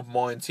in with an open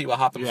mind, see what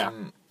happens. Yeah.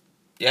 And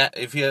yeah,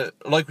 if you,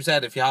 like we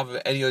said, if you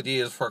have any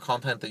ideas for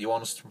content that you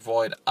want us to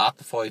provide at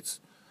the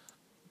fights,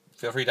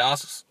 feel free to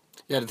ask us.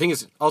 Yeah, the thing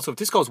is, also, if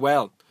this goes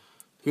well,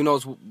 who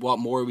knows what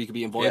more we could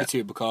be invited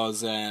to,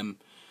 because the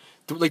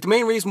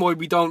main reason why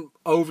we don't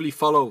overly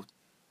follow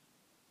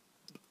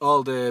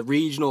all the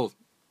regional,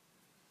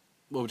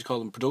 what would you call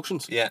them,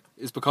 productions,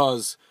 is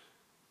because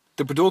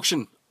the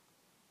production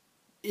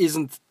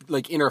isn't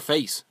like in our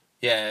face.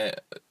 Yeah.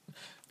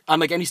 And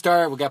like any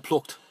star will get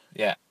plucked.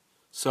 Yeah.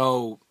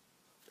 So,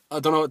 I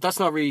don't know, that's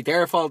not really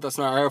their fault, that's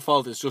not our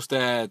fault, it's just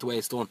the way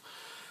it's done.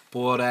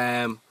 But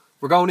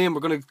we're going in,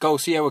 we're going to go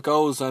see how it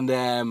goes, and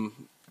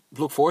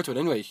look forward to it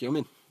anyway, you know what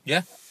I mean?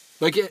 Yeah.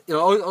 Like, you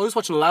know, I was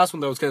watching the last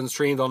one that was getting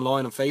streamed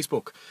online on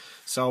Facebook.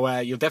 So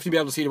you'll definitely be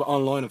able to see it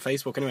online on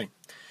Facebook anyway.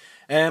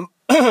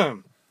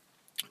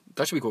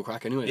 That should be good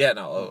crack anyway. Yeah,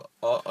 no,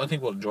 I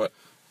think we'll enjoy it.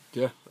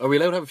 Yeah. Are we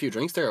allowed to have a few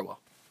drinks there or what?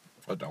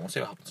 I don't know, we'll see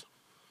what happens.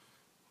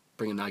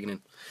 Bring a nagging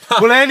in.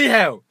 Well,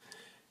 anyhow.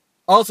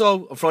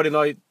 Also, on Friday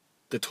night,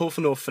 the Tough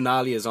Enough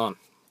finale is on.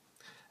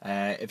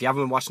 If you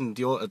haven't been watching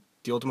the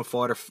Ultimate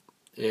Fighter,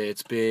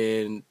 it's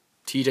been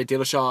TJ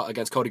Dillashaw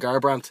against Cody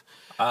Garbrandt.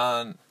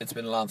 And it's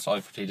been a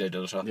landslide for TJ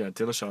Dillashaw. Yeah,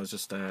 Dillashaw is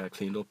just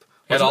cleaned up.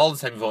 He had all the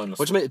semi-finals.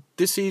 What do you mean?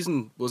 This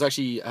season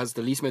has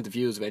the least amount of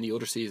views of any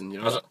other season.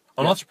 You know,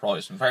 I'm not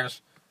surprised, in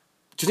fairness.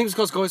 Do you think it's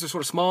because guys are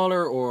sort of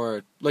smaller,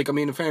 or like, I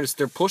mean, in fairness,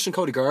 they're pushing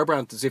Cody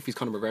Garbrandt as if he's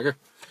Conor McGregor?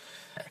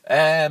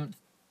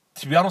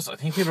 To be honest, I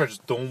think people are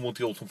just done with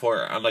the Ultimate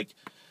Fighter, and like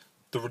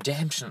the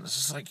redemption. It's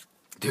just like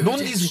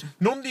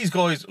none of these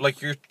guys.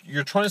 Like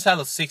you're trying to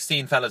sell us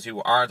 16 fellas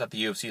who aren't at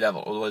the UFC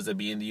level, otherwise they'd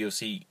be in the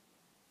UFC.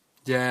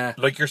 Yeah.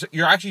 Like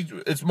you're actually,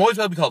 it might as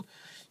well be called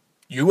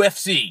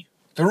UFC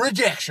the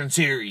Rejection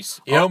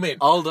Series. You know what I mean?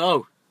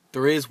 Although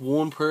there is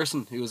one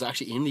person who was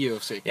actually in the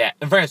UFC. Yeah.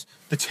 In fairness,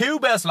 the two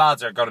best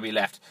lads are going to be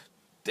left.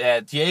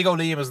 Diego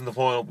Lima's in the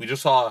final. We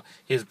just saw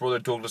his brother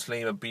Douglas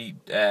Lima beat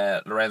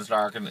Lorenz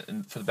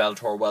Larkin for the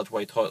Bellator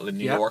welterweight title in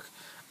New York.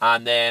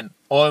 And then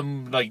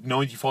I'm like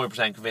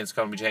 95% convinced it's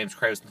going to be James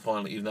Krause in the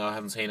final, even though I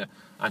haven't seen it.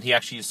 And he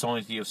actually is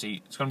signed to the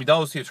UFC. It's going to be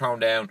those two thrown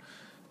down.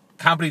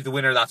 Can't believe the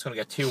winner of that's going to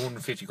get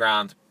 250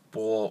 grand.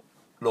 But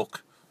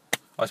look,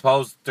 I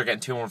suppose they're getting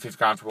 250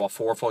 grand for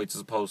 4 fights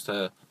as opposed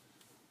to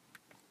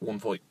 1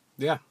 fight.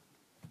 Yeah.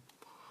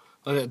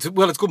 Well,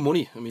 it's good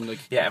money. I mean, like,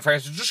 yeah, in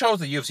fairness, it just shows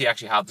that UFC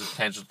actually have the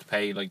potential to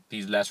pay like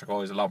these lesser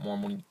guys a lot more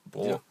money.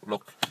 But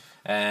look,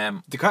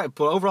 but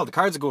overall, the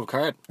card's a good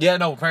card. Yeah,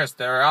 no, in fairness,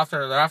 they're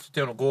after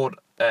doing a good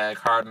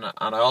card, and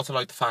I also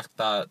like the fact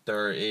that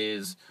there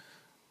is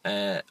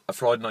a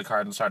Friday night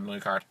card and a Saturday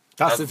night card.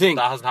 That's the thing.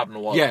 That hasn't happened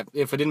in a while. Yeah,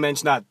 if I didn't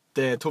mention that,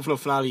 the Tough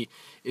Enough finale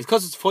is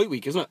because it's fight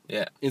week, isn't it?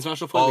 Yeah.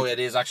 International fight week. Oh, it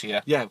is actually, yeah.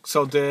 Yeah,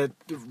 so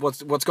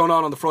what's going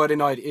on the Friday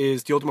night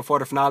is the Ultimate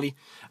Fighter finale,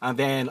 and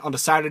then on the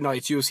Saturday night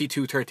it's UFC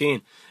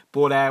 213.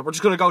 But we're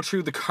just going to go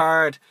through the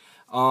card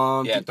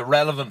on... Yeah, the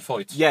relevant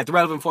fights. Yeah, the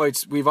relevant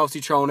fights. We've obviously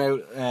thrown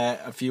out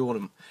a few of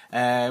them.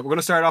 We're going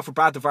to start off with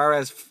Brad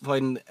Tavares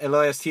fighting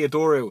Elias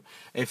Theodorou.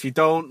 If you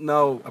don't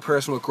know a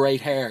person with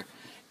great hair,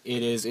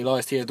 it is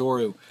Elias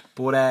Theodorou.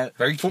 But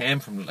very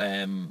came from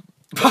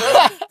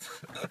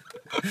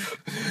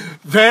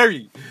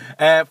very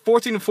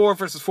 14-4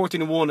 versus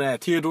 14-1.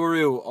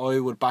 Theodorou, I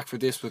would back for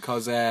this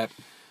because I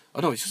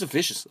don't know, he's just a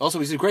vicious. Also,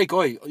 he's a great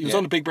guy. He was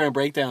on the Big Brown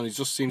Breakdown. He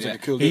just seems like a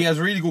cool dude. He has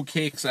really good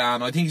kicks,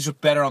 and I think he's just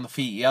better on the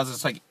feet. He has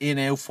this like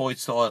in-out fight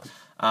style,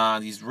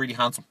 and he's really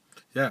handsome.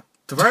 Yeah.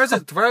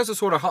 Tavares is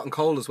sort of hot and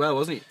cold as well,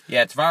 wasn't he?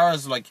 Yeah,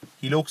 Tavares, like,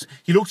 he looks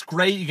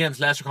great against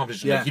lesser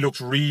competition. Yeah. Like, he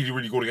looks really,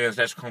 really good against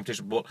lesser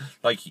competition. But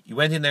like, he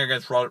went in there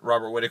against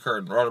Robert Whittaker,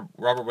 and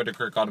Robert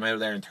Whittaker got him out of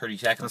there in 30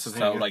 seconds. That's the thing,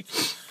 so yeah. like,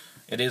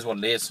 it is what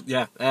it is.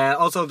 Yeah.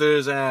 Also,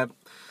 there's a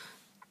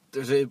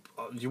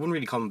you wouldn't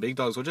really call them big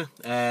dogs, would you?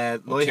 Two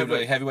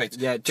heavyweights.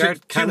 Yeah, two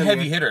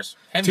heavy hitters.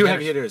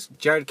 Heavy hitters.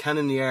 Jared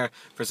Cannonier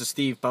versus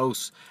Steve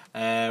Bose.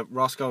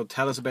 Roscoe,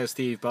 tell us about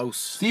Steve Bose.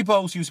 Steve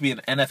Bose used to be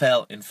an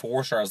NFL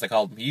enforcer, as they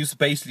called him. He used to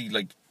basically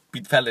like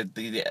be the fella,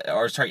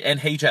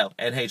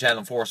 NHL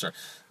enforcer,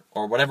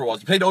 or whatever it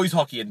was. He played ice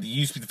hockey, and he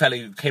used to be the fella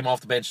who came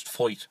off the bench to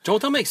fight. Joe,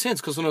 that makes sense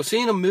because when I was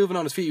seeing him moving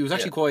on his feet, he was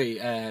actually quite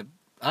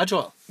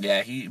agile.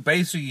 Yeah, he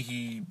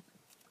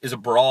is a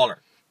brawler.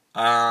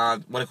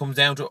 And when it comes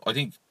down to it, I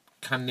think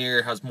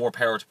Cannonier has more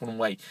power to put him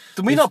away.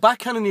 Did we not back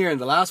Cannonier in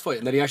the last fight,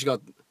 and then he actually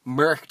got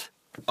murked?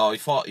 Oh, he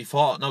fought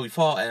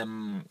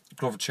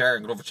Glover Chair,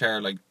 and Glover Chair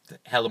like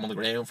held him on the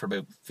ground for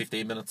about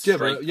 15 minutes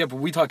straight. But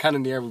we thought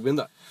Cannonier would win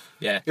that.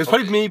 Yeah. It was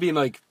probably me being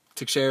like,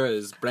 Teixeira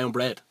is brown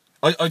bread.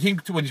 I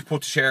think when you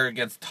put Teixeira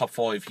against top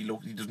 5, he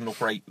doesn't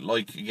look right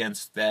like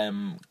against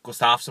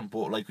Gustafsson,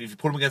 but like if you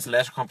put him against a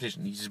lesser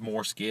competition, he's just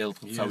more skilled,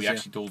 so he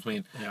actually does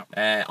win.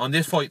 Yeah. On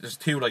this fight, there's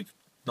two like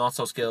not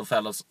so skilled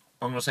fellas.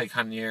 I'm going to say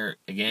Cannonier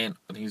again.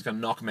 I think he's going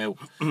to knock him out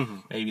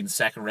maybe in the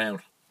second round.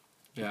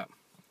 Yeah.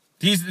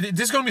 This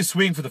is going to be a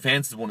swing for the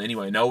fences one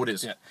anyway. I know it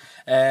is. Yeah.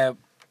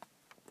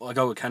 I'll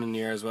go with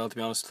Cannonier as well, to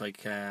be honest.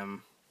 Like,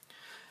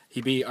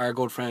 he beat our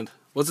good friend.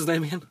 What's his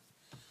name again?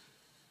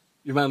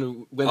 Your man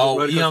who went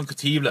Ion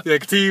Katiba. Yeah,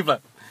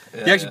 Katiba.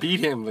 He actually beat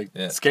him. Like,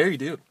 scary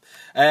dude.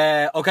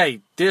 Okay,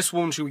 this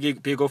one should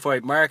be a good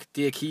fight. Mark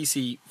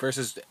Diakisi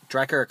versus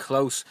Drakkar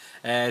Klose.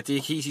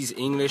 Diakisi's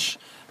English.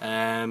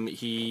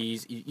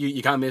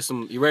 You can't miss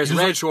him. He wears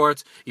red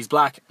shorts. He's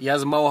black. He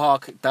has a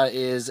mohawk that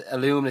is a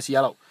luminous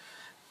yellow.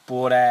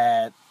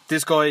 But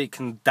this guy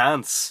can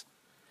dance.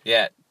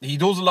 Yeah, he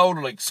does a load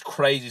of like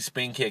crazy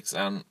spin kicks,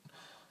 and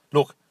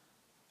look,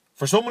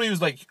 for someone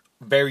who's like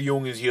very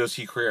young in his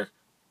UFC career,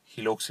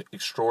 he looks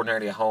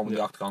extraordinarily at home in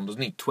the octagon,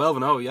 doesn't he?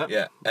 12-0,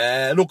 yeah.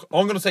 Yeah. Look,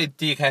 I'm going to say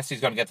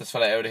Diakisi's going to get this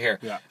fella out of here.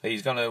 Yeah.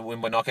 He's going to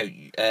win by knockout.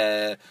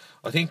 I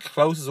think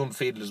Klose is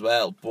undefeated as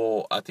well,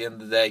 but at the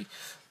end of the day,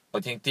 I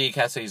think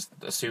Diakisi's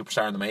a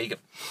superstar in the making.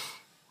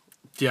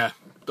 Yeah.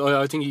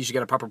 I think he should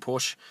get a proper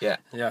push. Yeah.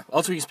 Yeah.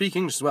 Also, he can speak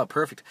English as well.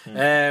 Perfect.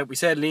 We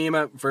said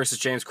Lima versus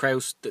James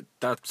Krause.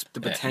 That's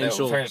the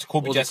potential. No, it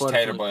could be Jesse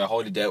Taylor, but I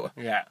highly doubt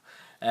it. Yeah.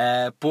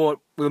 But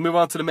we'll move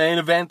on to the main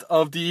event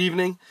of the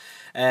evening.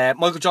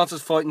 Michael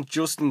Johnson's fighting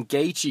Justin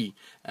Gaethje.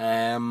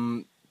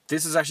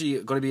 This is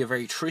actually going to be a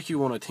very tricky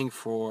one, I think,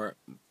 for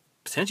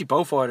potentially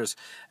both fighters.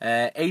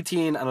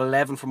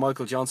 18-11 for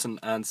Michael Johnson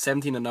and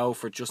 17-0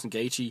 for Justin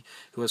Gaethje,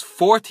 who has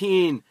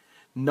 14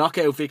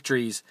 knockout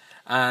victories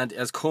and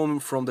has come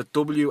from the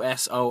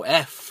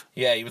WSOF.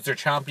 Yeah, he was their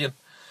champion.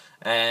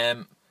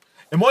 In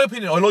my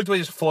opinion, I like the way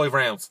it's 5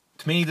 rounds.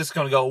 To me, this is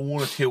going to go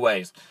one of two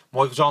ways.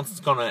 Michael Johnson's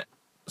going to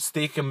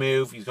stick and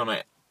move. He's going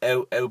to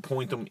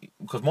outpoint him,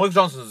 because Michael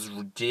Johnson is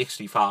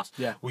ridiculously fast.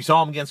 Yeah. We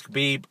saw him against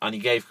Khabib, and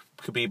he gave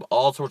Khabib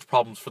all sorts of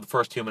problems for the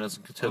first 2 minutes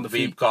until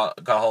Khabib got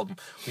a hold of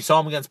him. We saw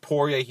him against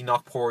Poirier. He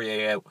knocked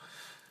Poirier out.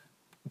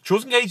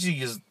 Justin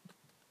Gaethje is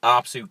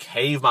absolute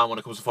caveman when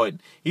it comes to fighting.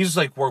 He's just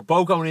like, we're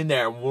both going in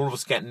there and one of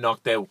us getting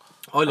knocked out.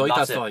 I like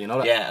that style, you know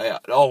that? Yeah.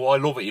 Oh, I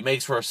love it. It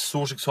makes for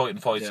such exciting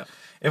fights. Yeah.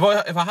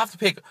 If I have to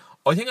pick,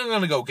 I think I'm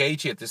going to go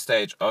Gaethje at this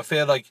stage. I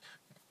feel like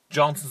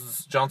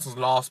Johnson's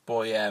lost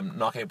by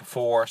knockout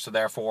before, so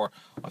therefore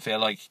I feel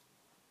like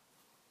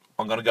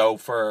I'm going to go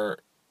for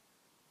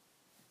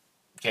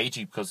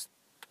Gaethje because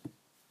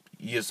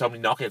he has so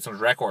many knockouts on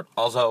his record.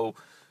 Also,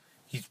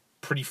 he's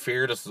pretty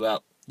fearless as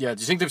well. Yeah, do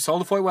you think they've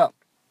sold the fight well?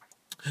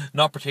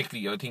 Not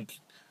particularly.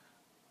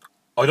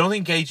 I don't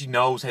think Gaethje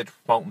knows how to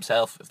promote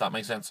himself, if that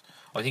makes sense.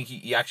 I think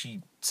he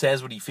actually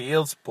says what he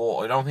feels, but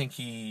I don't think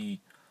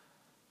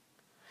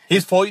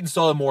his fighting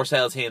style more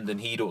sells him than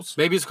he does.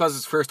 Maybe it's because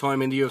it's his first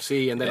time in the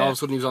UFC, and then all of a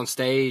sudden he was on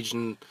stage,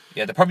 and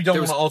yeah, they probably don't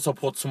want to also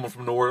put someone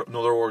from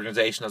another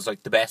organisation as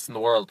like the best in the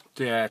world.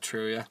 Yeah,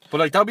 true. Yeah, but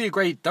like that'd be a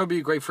great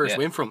first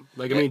win from him.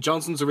 Like I mean,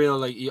 Johnson's a real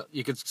like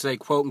you could say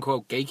quote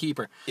unquote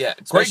gatekeeper. Yeah,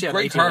 especially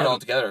great card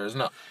altogether,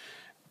 isn't it?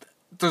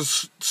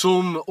 There's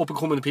some up and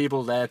coming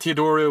people there.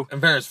 Teodoro. In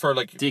fairness, for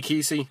like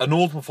Diakisi, an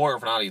ultimate fighter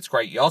finale, it's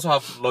great. You also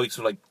have likes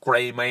of like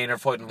Gray Maynard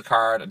fighting on the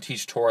card and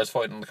Tisha Torres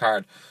fighting on the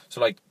card.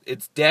 So like,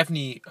 it's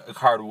definitely a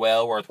card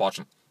well worth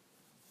watching.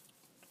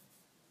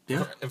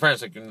 Yeah. In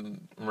fairness, like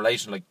in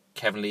relation to like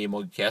Kevin Lee and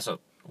Mike Chiesa,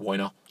 why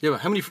not? Yeah, but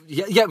how many?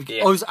 Yeah.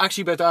 I was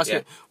actually about to ask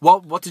you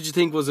what did you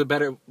think was a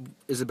better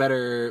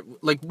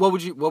like what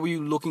were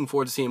you looking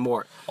forward to seeing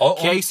more?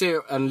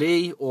 Chiesa and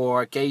Lee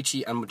or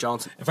Gaethje and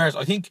Johnson? In fairness,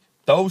 I think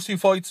those two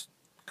fights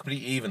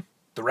completely even.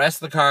 The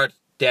rest of the card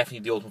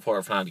definitely the ultimate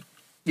fighter finale.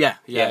 Yeah.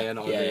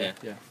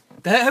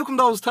 How come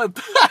those type?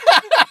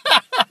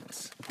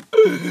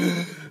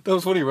 That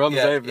was funny. We're on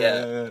the same.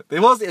 Yeah.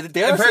 In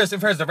fairness,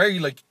 they're very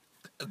like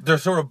they're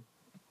sort of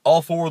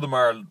all 4 of them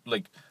are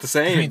like the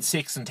same between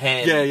 6 and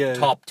 10.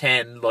 Top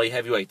 10 light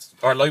heavyweights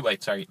or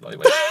lightweights. Sorry,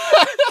 lightweight.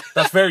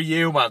 That's very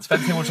you, man.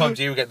 Spend too much time with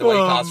you getting the weight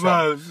class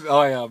wrong.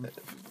 I am.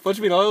 What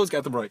do you mean? I always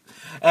get them right.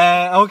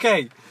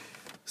 Okay.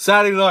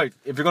 Saturday night,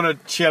 if you're going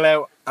to chill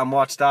out and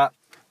watch that,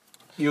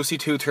 UFC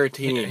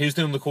 213. Who's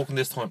doing the cooking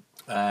this time?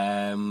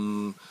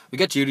 We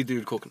get Judy to do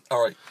the cooking.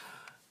 Alright.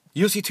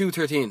 UFC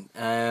 213.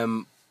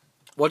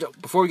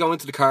 Before we go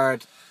into the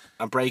card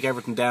and break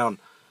everything down,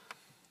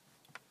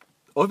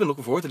 I've been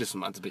looking forward to this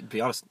one, man, to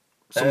be honest.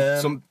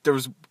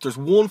 There's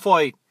one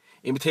fight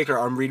in particular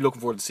I'm really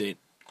looking forward to seeing.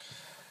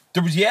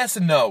 There was yes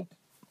and no.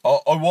 I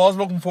was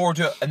looking forward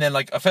to it, and then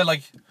like I felt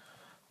like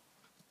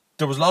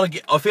there was a lot of.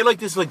 I feel like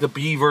this is like the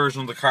B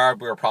version of the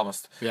card we were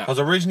promised. Yeah. Because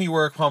originally we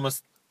were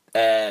promised.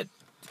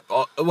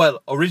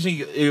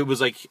 Originally it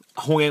was like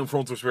hung out in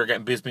front of us. We were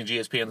getting Bisping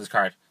GSP on this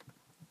card.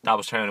 That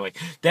was turned away.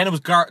 Then it was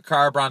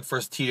Garbrandt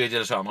versus TJ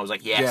Dillashaw. I was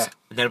like, yes. Yeah.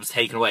 And then it was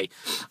taken away.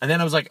 And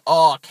then I was like,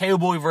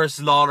 Cowboy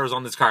versus Lawler is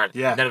on this card.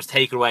 Yeah. And then it was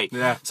taken away.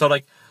 Yeah. So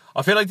like,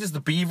 I feel like this is the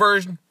B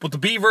version, but the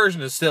B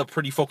version is still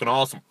pretty fucking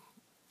awesome.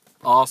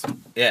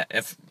 Awesome. Yeah.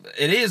 If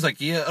it is like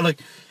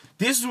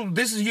this is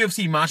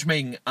UFC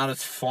matchmaking at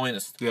its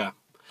finest. Yeah.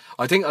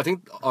 I think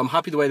I'm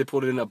happy the way they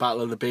put it in a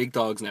battle of the big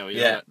dogs now.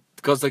 Yeah.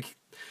 Because like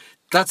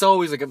that's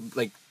always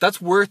like that's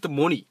worth the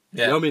money.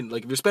 Yeah. You know what I mean?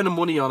 Like if you're spending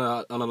money on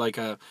a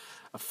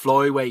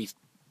flyweight,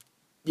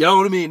 you know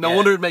what I mean? No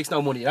wonder it makes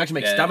no money. It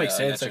actually makes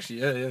sense. Actually,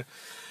 yeah.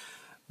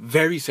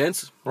 Very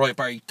sense. Right,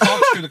 Barry. Talk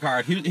through the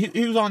card.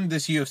 Who's on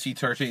this UFC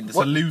 13? This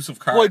elusive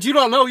card. Well, do you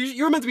not know?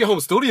 You're meant to be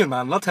home studying, man.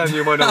 I'm not telling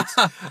you my notes.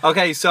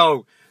 Okay,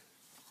 so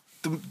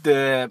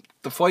the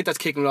fight that's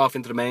kicking off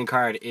into the main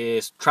card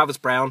is Travis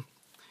Brown,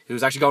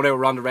 who's actually going out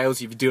with Ronda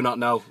Rousey. If you do not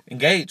know,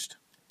 engaged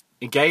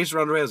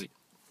Ronda Rousey.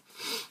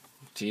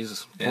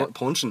 Jesus,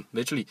 punching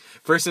literally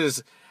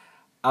versus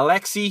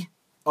Alexei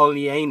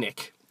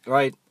Oleinik.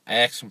 Right.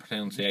 Excellent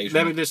pronunciation.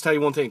 Let me just tell you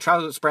one thing.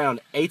 Travis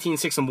Brown,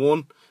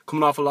 18-6-1,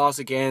 coming off a loss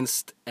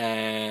against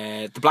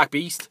the Black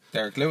Beast,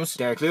 Derek Lewis,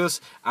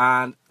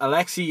 and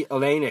Alexei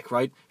Oleinik,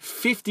 right,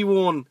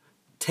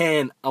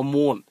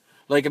 51-10-1.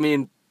 Like, I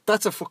mean,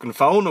 that's a fucking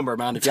phone number,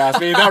 man. If you ask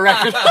me, that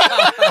record.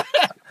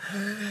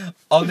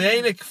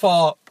 Oleinik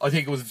fought, I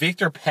think it was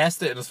Victor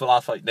Pesta in his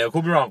last fight. Now, I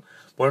could be wrong,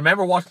 but I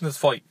remember watching this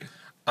fight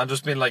and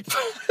just being like.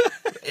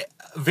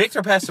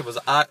 Victor Pesta was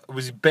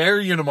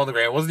burying him on the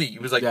ground, wasn't he? He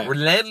was like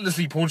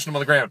relentlessly punching him on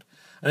the ground.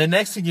 And the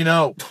next thing you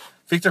know,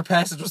 Victor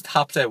Pesta just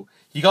taps out.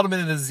 He got him in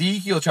an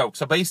Ezekiel choke.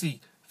 So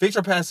basically,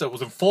 Victor Pesta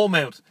was in full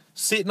mount,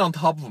 sitting on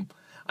top of him.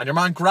 And your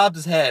man grabbed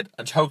his head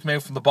and choked him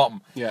out from the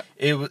bottom. Yeah.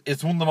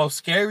 It's one of the most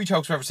scary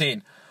chokes I've ever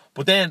seen.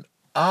 But then,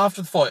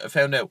 after the fight, I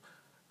found out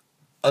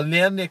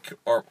Oleinik,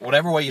 or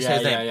whatever way you say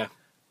his name,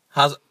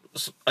 has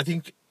I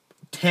think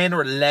 10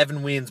 or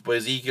 11 wins by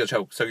Ezekiel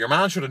choke. So your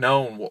man should have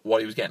known what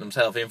he was getting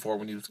himself in for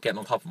when he was getting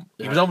on top of him.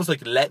 He was almost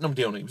like letting him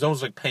doing it. He was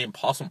almost like playing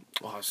possum.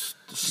 Oh, it's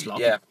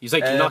sloppy. Yeah. He's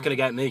like, you're not going to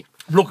get me.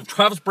 Look, if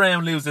Travis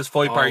Brown loses this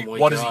fight, Barry, my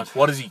what is God. he?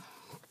 What is he?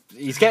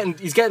 He's getting.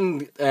 He's got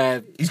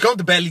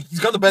the belly. He's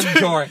got the belly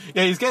chore.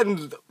 Yeah, he's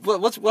getting.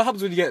 What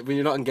happens when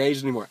you're not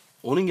engaged anymore?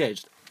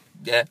 Unengaged.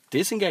 Yeah.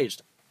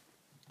 Disengaged.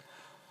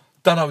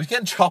 Don't know. He's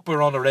getting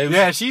chopper on the road.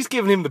 Yeah, she's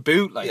giving him the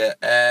boot. Like,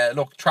 Yeah.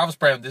 Look, Travis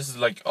Brown. This is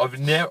like I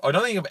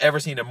don't think I've ever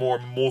seen a more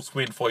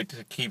must-win fight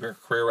to keep your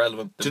career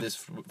relevant than this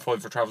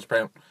fight for Travis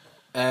Brown.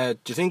 do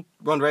you think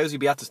Ronda Rousey will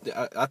be at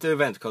the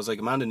event? Because like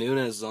Amanda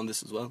Nunes is on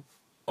this as well.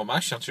 I'm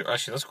actually not sure.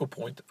 Actually, that's a good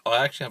point.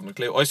 I actually haven't a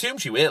clue. I assume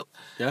she will.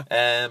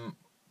 Yeah.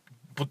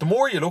 But the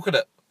more you look at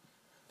it,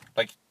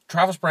 like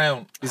Travis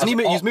Brown, He's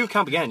moved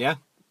camp again. Yeah.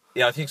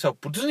 Yeah, I think so.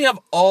 But doesn't he have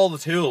all the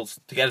tools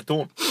to get it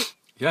done?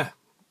 Yeah.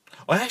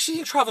 I actually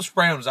think Travis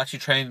Brown is actually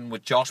training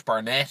with Josh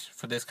Barnett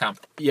for this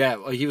camp. Yeah,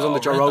 he was on the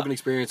Joe right, Rogan that.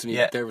 Experience,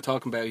 and they were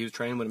talking about he was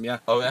training with him. Yeah.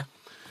 Oh yeah.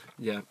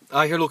 Yeah.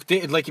 I hear. Look,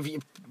 like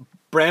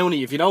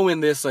Brownie, if you don't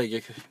win this, like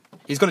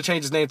he's going to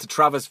change his name to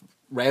Travis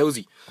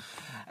Rousey.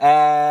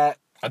 And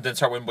then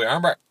start winning by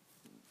armbar.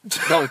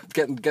 No,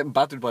 getting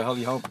battered by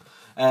Holly Holm.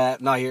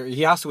 No,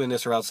 he has to win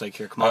this or else. Like,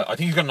 here, come on. I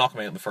think he's going to knock him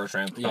out in the first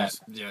round. Yeah.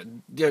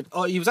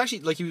 Oh, he was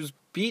actually he was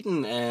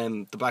beating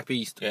the Black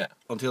Beast. Yeah.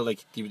 Until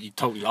he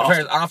totally lost.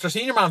 After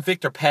seeing your man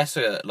Victor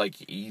Pesa,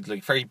 he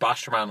very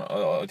bashed your man.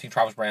 I think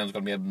Travis Brown's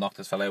going to be able to knock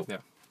this fella out.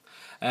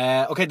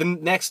 Yeah. Okay, the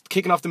next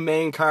kicking off the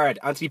main card,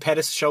 Anthony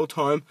Pettis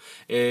Showtime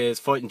is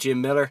fighting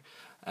Jim Miller.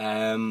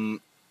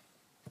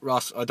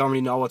 Ross, I don't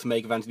really know what to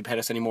make of Anthony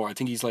Pettis anymore. I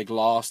think he's like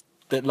lost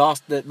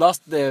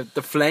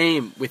the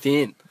flame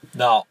within.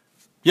 No.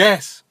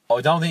 Yes.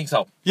 I don't think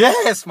so.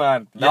 Yes,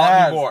 man.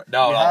 Not anymore.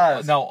 No.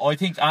 I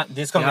think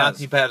this is going to be Yes.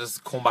 Anthony Pettis'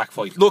 comeback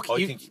fight. Look,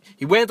 I think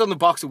he went on the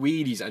box of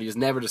Wheaties and he was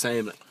never the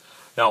same. Like.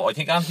 No, I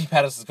think Anthony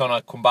Pettis is going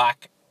to come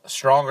back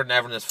stronger than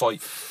ever in this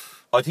fight.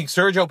 I think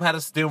Sergio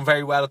Pettis is doing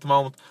very well at the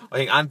moment. I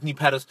think Anthony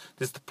Pettis,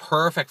 this is the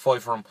perfect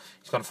fight for him.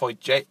 He's going to fight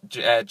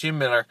Jim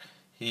Miller.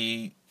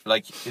 He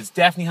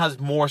definitely has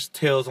more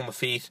tools on the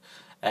feet.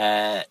 He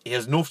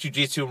has enough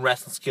jiu-jitsu and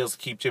wrestling skills to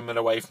keep Jim Miller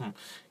away from him.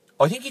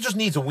 I think he just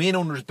needs a win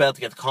under his belt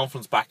to get the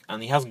confidence back,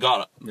 and he hasn't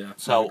got it. Yeah,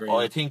 so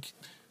I think,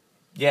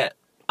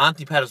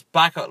 Anthony Pettis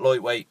back at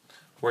lightweight,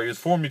 where he was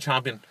formerly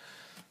champion.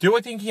 Do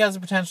I think he has the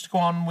potential to go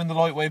on and win the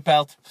lightweight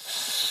belt?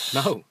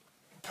 No.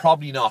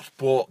 Probably not.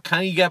 But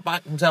can he get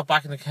himself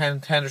back in the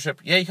contendership?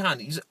 Yeah, he can.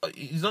 He's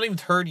not even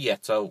 30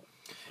 yet, so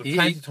there's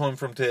plenty of time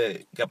for him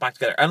to get back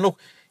together. And look,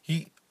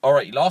 he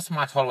lost to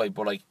Max Holloway,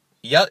 but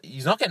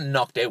he's not getting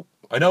knocked out.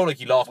 I know,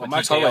 he lost by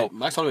TKO.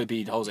 Max Holloway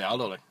beat Jose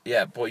Aldo, like.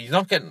 Yeah, but he's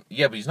not getting.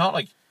 Yeah, but he's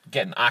not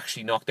getting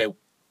actually knocked out.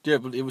 Yeah,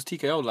 but it was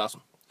TKO the last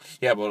one.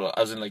 Yeah, but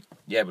as in but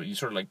he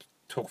sort of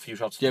took a few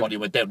shots to the Yeah, body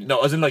and went down.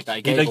 No, as in but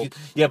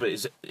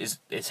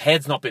his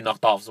head's not been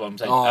knocked off. Is what I'm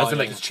saying. Oh, as in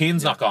his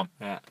chin's not gone.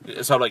 Yeah.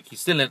 So he's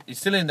still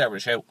in there with a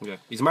shout. Yeah.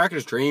 He's a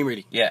marketer's dream,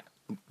 really. Yeah.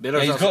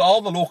 Miller's He's also- got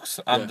all the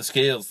looks and the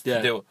skills Yeah.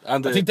 to do it.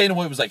 And I think Dana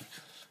White was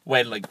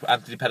when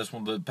Anthony Pettis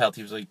won the belt,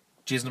 he was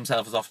jizzing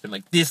himself as off,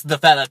 been this is the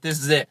fella, this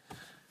is it.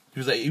 He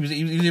was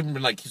even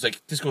been this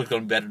guy's going to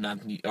be better than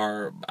Anthony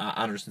or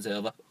Anderson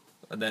Silva,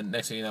 and then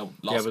next thing you know,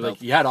 lost the belt.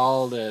 he had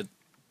all the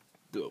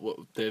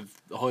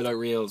highlight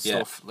reel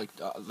stuff.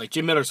 Like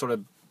Jim Miller he's sort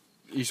of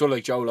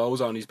like Joe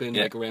Lozon. He's been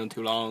around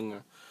too long.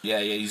 Or, Yeah,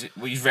 he's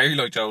very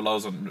like Joe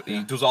Lawson.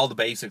 He does all the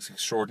basics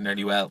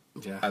extraordinarily well.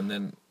 Yeah. And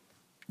then,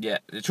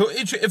 it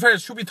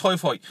should be a tie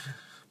fight.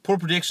 Put a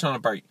prediction on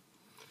it, Barry.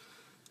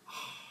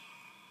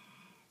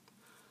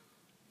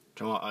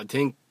 do you know what?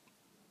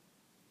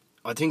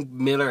 I think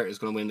Miller is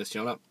going to win this. Do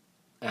you know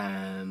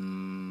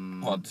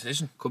that? What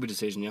decision? Could be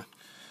decision. Yeah.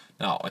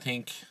 No, I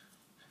think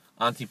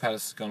Anthony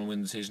Pettis is going to win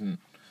the decision.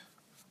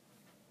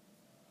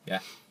 Yeah.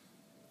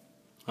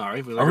 All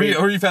right. Well,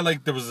 Or you felt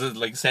like there was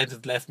a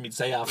sentence left for me to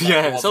say after.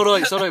 yeah. So do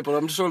I. But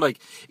I'm just sort of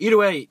either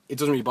way, it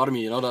doesn't really bother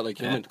me. You know that,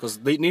 because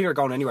neither are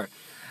going anywhere.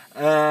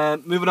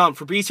 Moving on,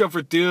 Fabricio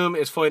Verdum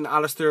is fighting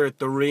Alistair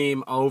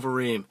Dareem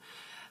Overeem.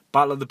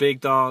 Battle of the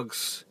big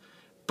dogs.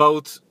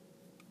 Both.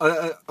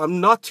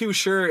 I'm not too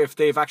sure if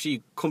they've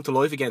actually come to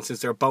life again since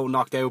they're both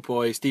knocked out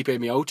by Stipe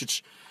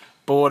Miocic.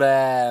 But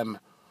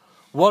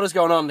what is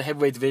going on in the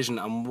heavyweight division,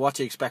 and what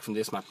do you expect from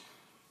this man?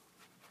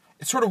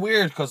 It's sort of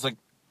weird because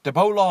the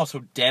both lost so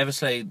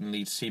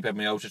devastatingly to Stipe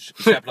Miocic.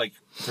 Except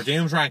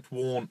Verdum's ranked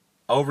 1,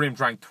 Overeem's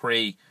ranked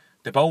 3.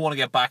 They both want to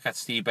get back at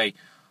Stipe.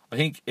 I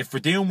think if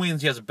Verdum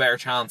wins, he has a better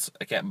chance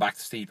at getting back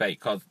to Stipe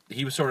because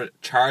he was sort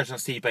of charged on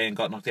Stipe and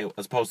got knocked out,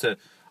 as opposed to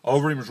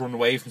Overeem was running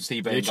away from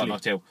Stipe and got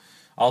knocked out.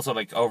 Also,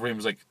 Overeem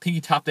was I think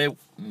he tapped out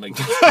and didn't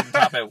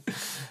tap out.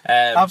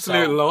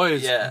 Absolute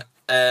lies. Yeah.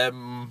 But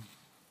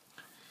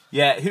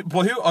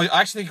I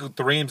actually think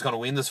Dareem's going to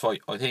win this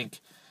fight. I think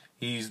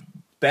he's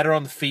better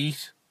on the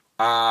feet,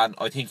 and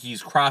I think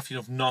he's crafty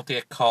enough not to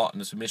get caught in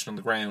a submission on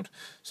the ground.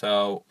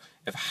 So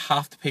if I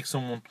have to pick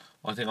someone,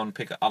 I think I'm going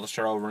to pick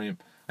Alistair Overeem.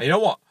 And you know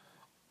what?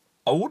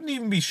 I wouldn't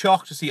even be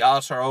shocked to see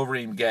Alistair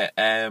Overeem get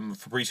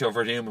Fabricio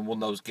Verdum in one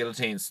of those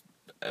guillotines.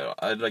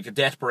 Like a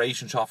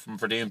desperation shot from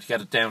Verdum to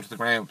get it down to the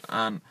ground.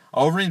 And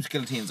Overeem's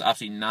guillotine is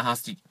absolutely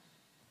nasty.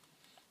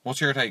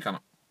 What's your take on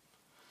it?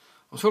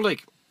 I'm sort of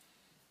like,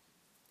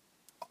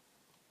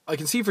 I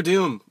can see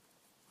Verdum,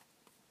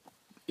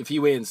 if he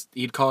wins,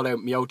 he'd call out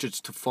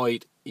Miocic to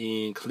fight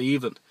in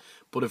Cleveland.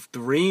 But if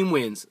Dream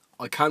wins,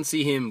 I can't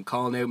see him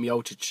calling out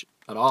Miocic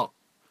at all.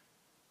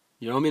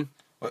 You know what I mean?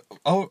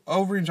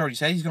 Overeem's already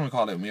said he's going to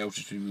call out Miocic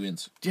if he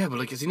wins. Yeah, but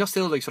like, is he not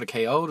still like sort of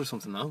KO'd or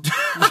something now?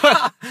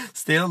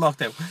 Still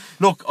knocked out.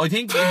 Look, I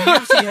think in the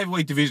UFC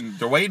heavyweight division,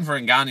 they're waiting for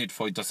Ngannou to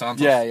fight Dos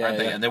Santos, aren't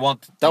they? And they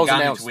want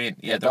Ngannou to win.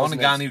 Yeah, they want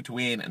Ngannou to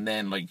win and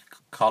then like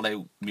call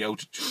out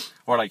Miocic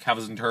or like have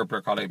his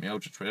interpreter call out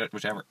Miocic,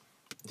 whichever.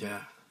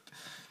 Yeah.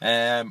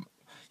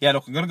 Yeah,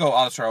 look, I'm going to go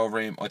Alistair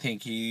Overeem. I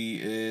think he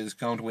is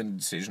going to win the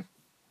decision.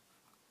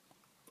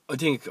 I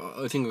think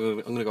I'm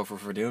going to go for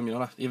Verdum, you know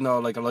that? Even though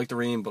like I like the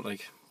Reem, but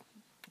like...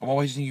 What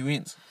way do you think he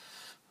wins?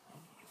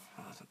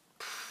 I don't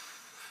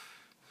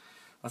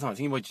know, I think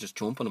he might just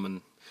jump on him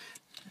and...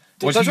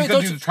 Well, he's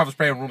going to do the Travis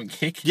Brown running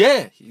kick.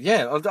 Yeah.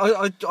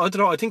 I don't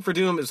know, I think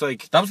Verdum is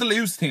like... That was the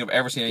loosest thing I've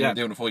ever seen anyone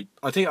do in a fight.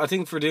 I think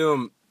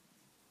Verdum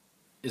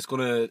is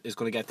gonna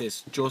get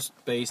this just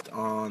based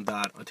on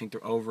that. I think the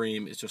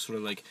Overeem is just sort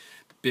of like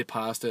a bit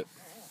past it.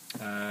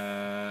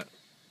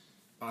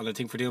 And I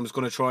think Verdum is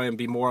going to try and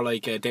be more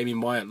like Damian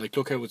Maia. Like,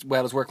 look how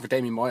well it's working for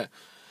Damian Maia.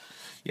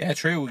 Yeah,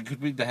 true. It could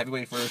be the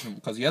heavyweight version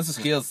because he has the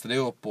skills to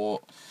do it. But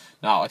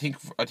no, I think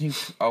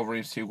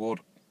Overeem's too good.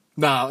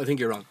 No, I think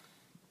you're wrong.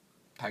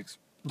 Thanks.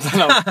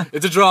 No,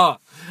 it's a draw.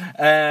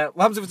 What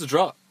happens if it's a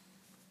draw?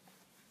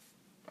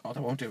 Oh,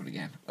 they won't do it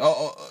again.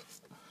 I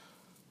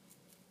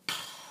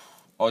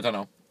don't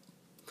know.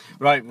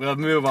 Right, we'll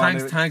move on.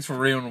 Thanks for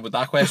ruining with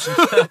that question.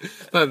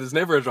 No, there's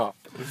never a draw.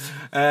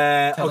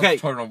 Okay.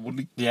 Turn on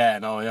Woodley. Yeah,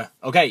 no, yeah.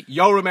 Okay,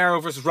 Yo Romero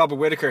versus Robert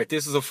Whittaker.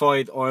 This is a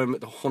fight I'm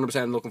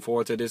 100% looking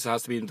forward to. This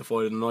has to be the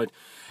fight of the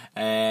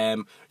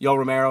night. Yo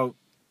Romero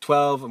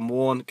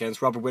 12-1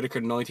 against Robert Whittaker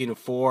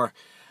 19-4.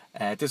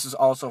 This is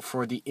also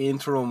for the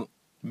interim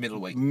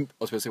middleweight. I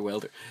was going to say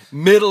welter.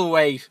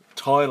 Middleweight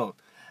title.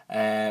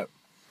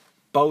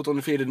 Both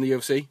undefeated in the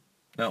UFC.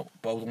 No,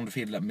 both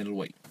undefeated at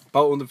middleweight.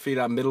 Both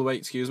undefeated at middleweight,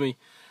 excuse me.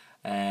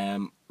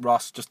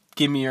 Ross, just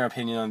give me your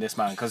opinion on this,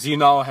 man, because you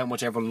know how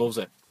much everyone loves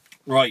it.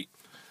 Right.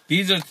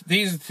 These are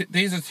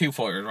two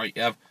fighters, right?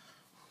 You have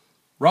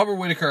Robert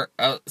Whittaker.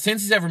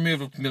 Since he's ever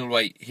moved up to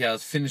middleweight, he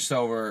has finished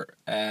over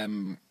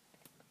Brad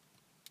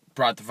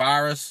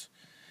Tavares.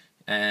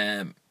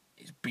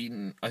 He's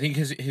beaten. I think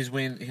his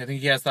win. I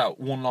think he has that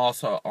one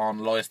loss on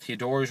Elias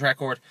Theodori's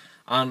record,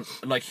 and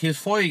like his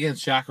fight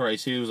against Jacare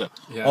Souza.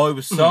 Yeah. I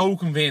was so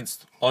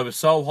convinced. I was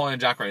so high on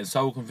Jacare and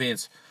so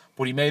convinced,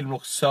 but he made him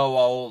look so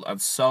old and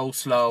so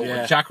slow. Yeah.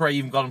 And Jacare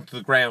even got him to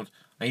the ground,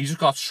 and he just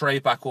got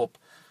straight back up.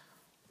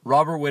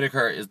 Robert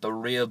Whittaker is the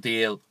real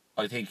deal.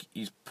 I think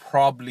he's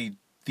probably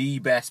the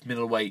best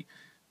middleweight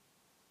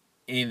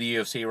in the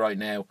UFC right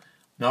now.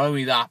 Not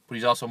only that, but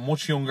he's also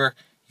much younger.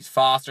 He's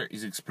faster.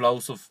 He's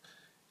explosive.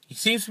 He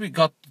seems to be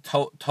got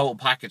the total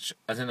package.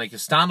 As in, like,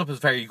 his stand-up is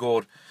very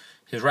good.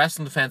 His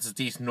wrestling defense is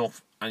decent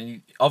enough.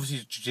 And obviously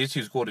his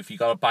jiu-jitsu is good if he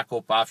got it back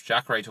up after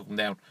Jacare took him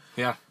down.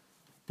 Yeah.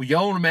 But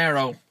Yo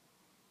Romero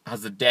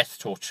has the death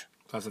touch.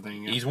 That's the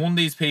thing, yeah. He's one of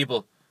these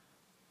people.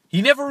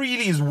 He never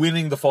really is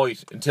winning the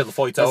fight until the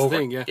fight's over. That's the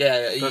thing, yeah.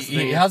 Yeah,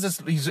 he has this.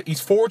 He's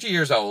 40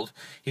 years old.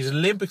 He's an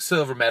Olympic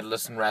silver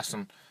medalist in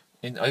wrestling.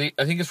 I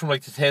think it's from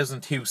like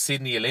 2002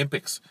 Sydney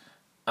Olympics.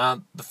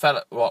 And the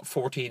fella,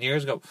 14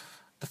 years ago,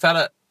 the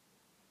fella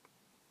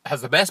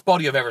has the best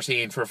body I've ever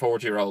seen for a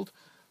 40-year-old.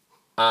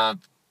 And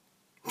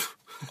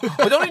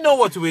I don't even know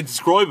what to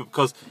describe it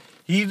because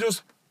he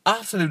just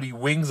absolutely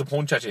wings a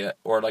punch at you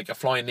or like a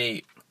flying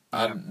knee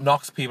and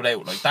knocks people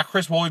out. Like that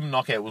Chris Weidman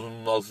knockout was one of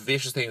the most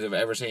vicious things I've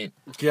ever seen.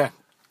 Yeah.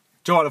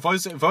 John, if I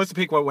was to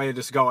pick what way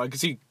this to go, I could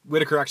see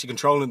Whittaker actually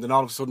controlling it, then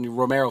all of a sudden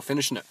Romero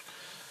finishing it.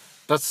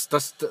 That's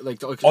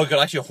like. I could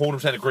actually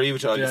 100% agree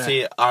with you. I could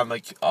see it, and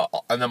like,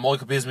 and then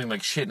Michael Bisping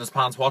like shitting his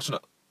pants watching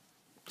it.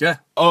 Yeah.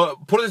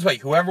 Put it this way: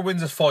 whoever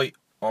wins this fight,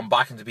 I'm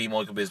backing to beat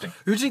Michael Bisping.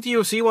 Who do you think the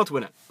UFC want to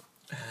win it?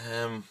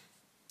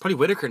 Probably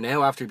Whittaker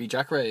now after he beat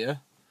Jacare, yeah.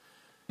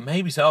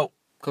 Maybe so.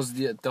 Because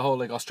the whole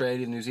like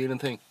Australia New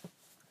Zealand thing.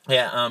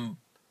 Yeah.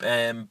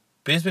 Bisping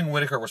and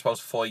Whittaker were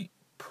supposed to fight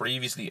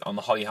previously on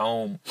the Holly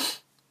Holm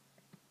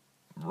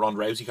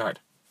Ronda Rousey card.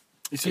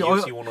 You see,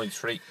 UFC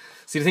 193.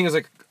 See, the thing is,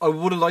 like, I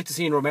would have liked to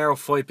see Romero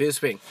fight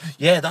Bisping.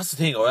 Yeah, that's the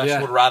thing. I actually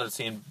would have rather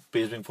seen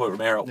Bisping fight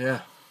Romero.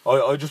 Yeah.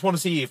 I just want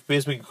to see if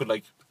Bisping could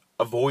like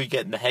avoid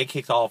getting the head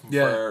kicked off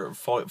him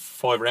for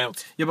five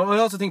rounds. Yeah, but I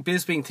also think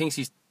Bisping thinks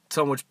he's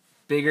so much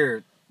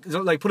bigger.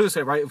 Like, put it this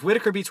way, right? If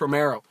Whittaker beats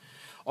Romero,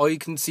 I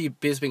can see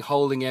Bisping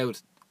holding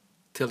out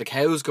till the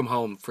cows come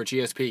home for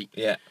GSP.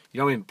 Yeah. You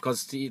know what I mean?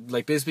 Because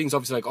like Bisping's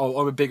obviously like, oh,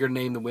 I'm a bigger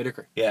name than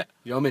Whittaker. Yeah.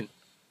 You know what I mean?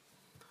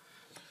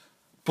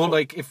 But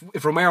like,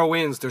 if Romero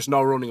wins, there's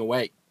no running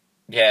away.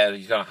 Yeah,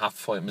 he's gonna have to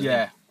fight him.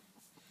 Yeah.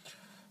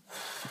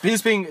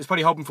 Bisping is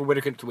probably hoping for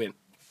Whittaker to win.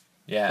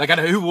 Yeah. Like,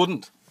 and who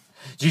wouldn't?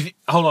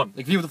 Hold on.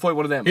 Like, if you were to fight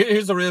one of them.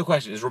 Here's the real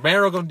question: is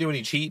Romero going to do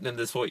any cheating in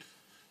this fight?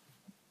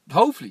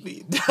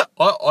 Hopefully.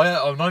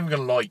 I'm not even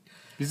going to lie.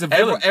 He's a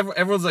villain.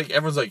 Everyone's like,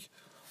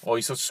 oh,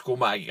 he's such a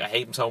scumbag. I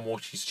hate him so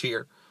much. He's a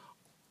cheater.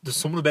 There's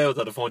something about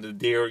that I find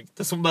endearing.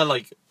 There's something that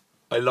like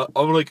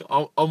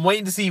I'm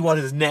waiting to see what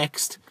his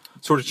next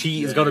sort of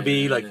cheat is going to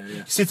be. Like,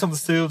 he sits on the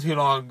stool too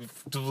long,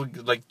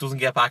 doesn't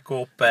get back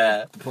up.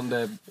 Putting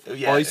the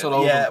ice all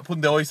over him.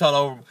 Putting the ice all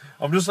over him.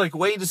 I'm just like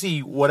waiting to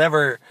see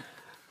whatever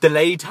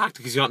delay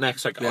tactic he's got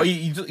next. Like,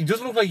 he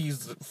doesn't look like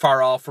he's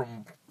far off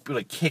from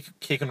like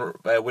kicking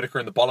Whittaker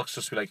in the bollocks.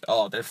 Just be like,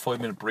 oh, they're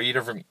 5-minute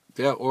breather for me.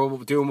 Yeah, or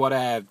doing what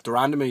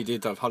Durandamy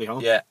did to Holly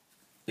Holm. Yeah.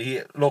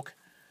 Look,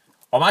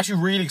 I'm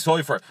actually really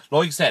excited for it.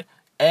 Like I said,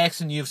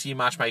 excellent UFC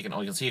matchmaking.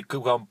 I can see it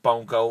going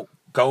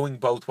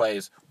both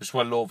ways, which is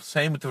what I love.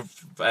 Same with the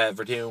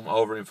Verdum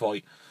Overeem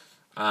fight.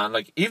 And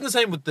like even the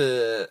same with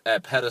the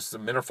Pettis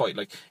and Miller fight.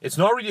 Like, it's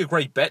not really a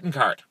great betting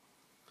card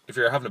if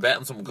you're having a bet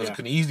on someone, because it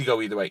can easily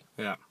go either way.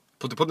 Yeah.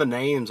 But to put the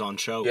names on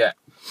show. Yeah.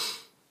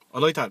 I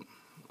like that.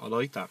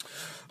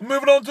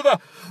 Moving on to the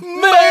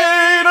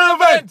main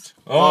event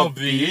of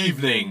the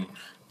evening.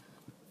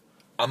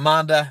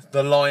 Amanda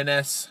the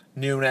Lioness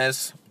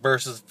Nunes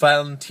versus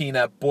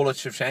Valentina Bullet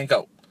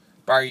Shevchenko.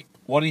 Barry,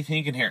 what are you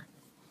thinking here?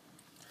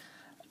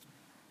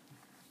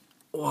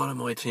 What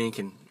am I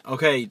thinking?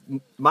 Okay,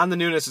 Amanda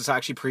Nunes has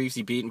actually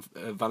previously beaten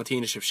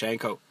Valentina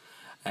Shevchenko.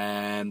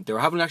 They were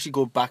having actually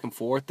go back and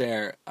forth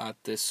there at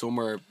the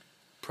summer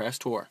press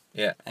tour.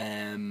 Yeah.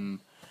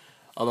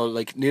 Although,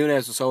 like,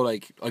 Nunes was so,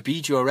 like, I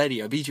beat you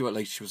already.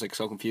 Like, she was, like,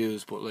 so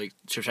confused. But, like,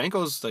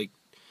 Shevchenko's, like,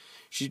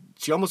 she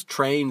almost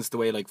trains the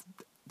way, like,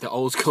 the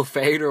old school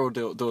Fedor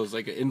does,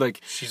 like, in,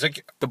 like, she's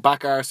like the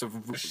back arse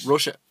of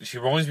Russia. She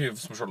reminds me of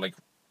some sort of, like,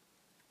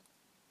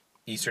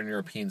 Eastern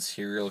European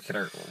serial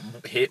killer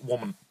hit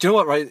woman. Do you know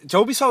what, right? It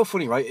would be so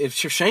funny, right? If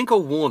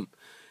Shevchenko won,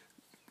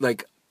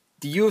 like,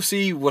 the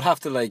UFC would have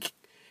to, like,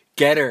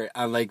 get her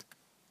and, like,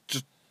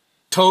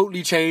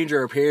 totally change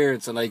her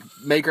appearance and like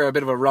make her a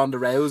bit of a Ronda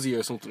Rousey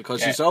or something,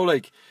 because she's so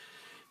like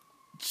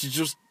she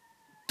just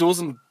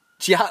doesn't.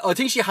 I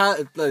think she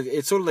had like,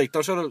 it's sort of like,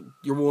 don't show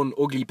your one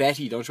ugly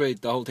Betty, don't you?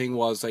 The whole thing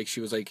was like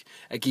she was like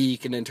a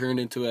geek and then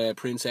turned into a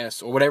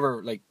princess or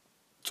whatever, like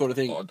sort of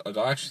thing. I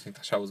don't actually think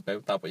that show was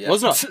about that, but yeah,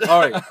 wasn't it? All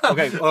right,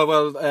 okay.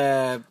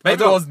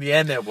 Maybe it wasn't the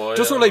end there, boy.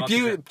 Just sort of like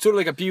sort of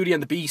like a Beauty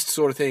and the Beast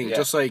sort of thing. Yeah.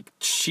 Just like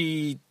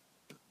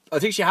I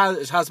think she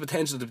has the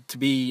potential to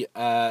be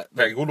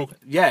very good looking.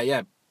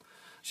 Yeah.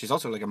 She's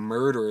also like a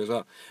murderer as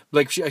well.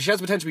 Like she has the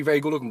potential to be very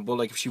good looking, but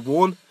like if she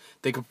won,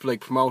 they could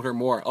like promote her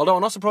more. Although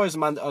I'm not surprised,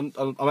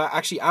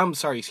 I'm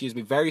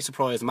very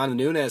surprised Amanda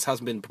Nunes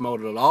hasn't been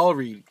promoted at all.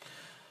 Really,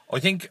 I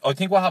think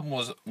what happened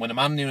was when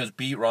Amanda Nunes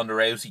beat Ronda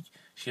Rousey,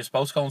 she was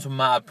supposed to go on some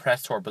mad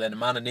press tour, but then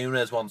Amanda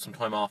Nunes wanted some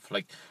time off.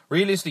 Like,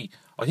 realistically,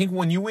 I think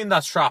when you win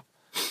that strap,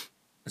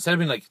 instead of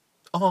being like,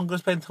 oh, I'm going to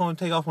spend time,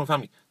 take off my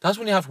family, that's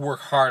when you have to work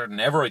harder than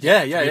ever.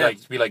 Yeah.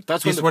 To be like,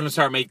 that's when they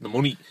start making the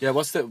money. Yeah,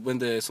 when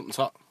something's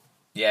hot?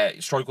 Yeah,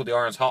 strike with the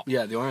iron's hot.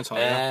 Yeah, the iron's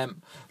hot.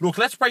 Look,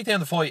 let's break down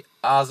the fight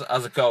as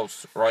it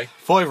goes, right?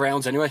 5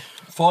 rounds anyway.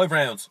 5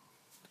 rounds.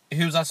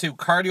 Who's that suit?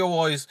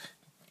 Cardio-wise,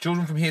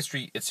 judging from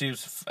history, it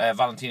suits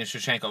Valentina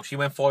Shevchenko. She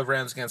went 5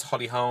 rounds against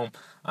Holly Holm,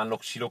 and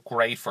look, she looked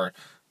great for it.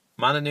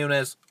 Amanda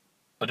Nunes,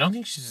 I don't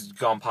think she's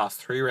gone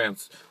past 3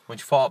 rounds. When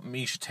she fought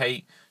Miesha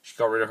Tate, she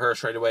got rid of her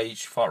straight away.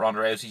 She fought Ronda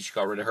Rousey, she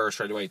got rid of her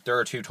straight away. There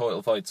are 2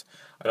 title fights.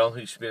 I don't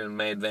think she's been in a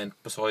main event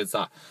besides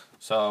that.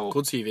 So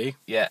good TV.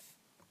 Yeah.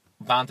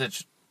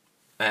 Advantage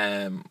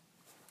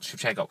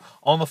Shevchenko.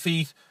 On the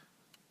feet,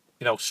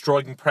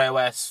 striking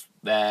prowess,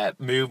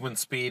 movement,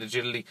 speed,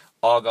 agility,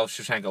 all goes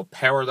Shevchenko.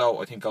 Power,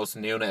 though, I think goes to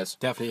Nunes.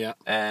 Definitely,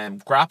 yeah.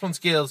 Grappling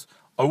skills,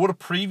 I would have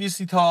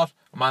previously thought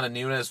Amanda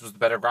Nunes was the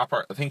better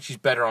grappler. I think she's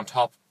better on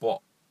top,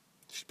 but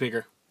she's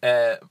bigger.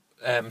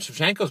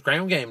 Shevchenko's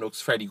ground game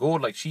looks fairly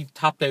good. Like, she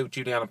tapped out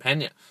Juliana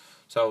Pena,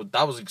 so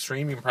that was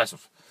extremely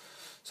impressive.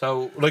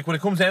 So, like, when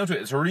it comes down to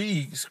it, it's a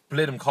really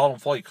split and call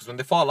and fight, because when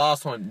they fought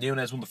last time,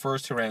 Nunes won the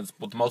first 2 rounds,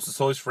 but the most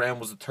decisive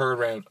round was the 3rd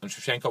round, and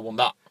Shevchenko won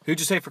that. Who'd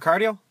you say for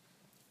cardio?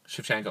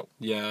 Shevchenko.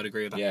 Yeah, I'd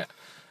agree with that.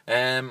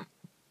 Yeah.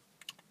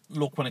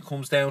 Look, when it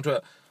comes down to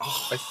it,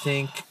 I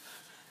think...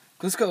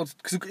 Let's go...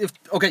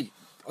 Okay,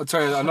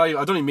 sorry, I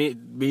don't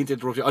even mean to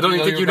interrupt you. I don't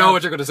even think you know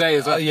what you're going to say.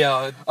 Is that?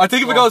 Yeah. I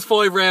think if it goes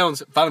 5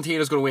 rounds,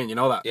 Valentina's going to win, you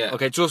know that? Yeah.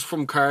 Okay, just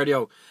from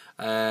cardio...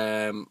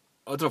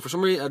 I don't know, for some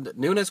reason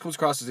Nunes comes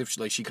across as if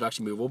she could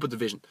actually move up a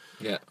division.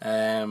 Yeah.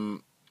 I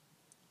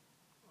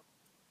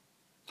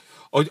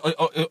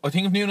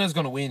think if Nunes is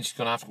going to win, she's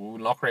going to have to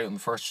knock her out in the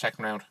 1st or 2nd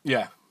round.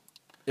 Yeah.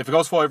 If it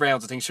goes 5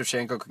 rounds, I think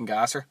Shevchenko can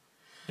gas her.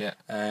 Yeah.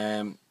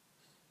 But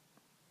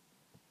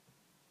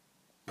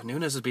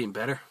Nunes is beating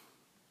better.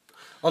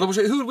 Although,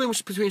 who would win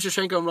between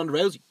Shevchenko and Ronda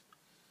Rousey?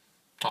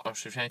 Oh,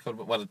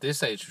 Shevchenko. Well, at this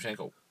stage,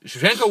 Shevchenko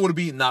would have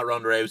beaten that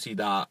Ronda Rousey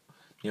that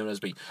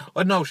Nunes beat.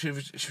 Oh no,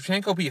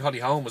 Shevchenko beat Holly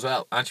Holm as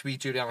well, and she beat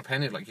Juliana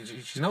Pena. Like,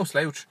 she's no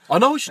slouch. I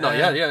know she's not.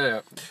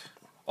 Yeah.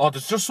 Oh,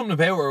 there's just something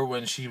about her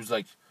when she was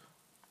like,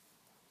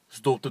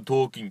 "Stop the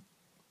talking,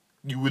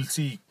 you will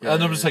see. Yeah,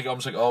 And yeah, I'm just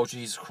like, oh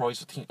Jesus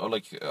Christ!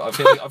 I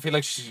feel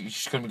like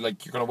she's gonna be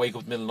like, you're gonna wake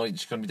up in the middle of the night and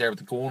she's gonna be there with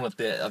the gun at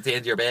the end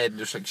of your bed and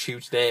just like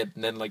shoot you dead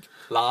and then like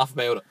laugh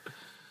about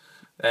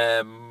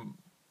it.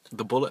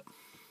 The bullet.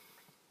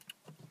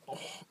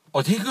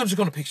 I think I'm just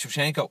gonna pick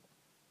Shevchenko.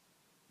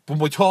 But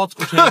my thoughts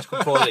could change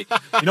completely.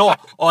 You know what?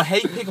 I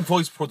hate picking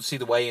fights before to see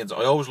the weigh-ins.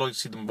 I always like to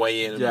see them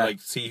weigh in and like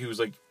see who's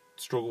like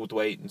struggled with the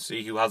weight and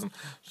see who hasn't.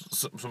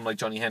 Some like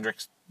Johnny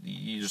Hendricks,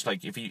 you just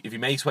like if he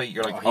makes weight,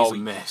 you're like, he's a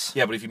mess.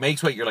 Yeah, but if he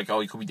makes weight, you're like, oh,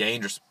 he could be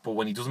dangerous. But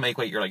when he doesn't make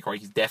weight, you're like, right,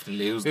 he's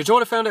definitely losing. You know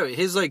what I found out?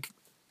 His like,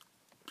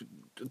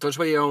 that's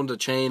why he owned a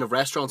chain of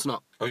restaurants.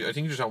 Not. I think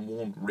he just on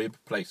one rib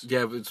place.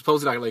 Yeah, but it's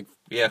supposed to like.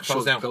 Yeah,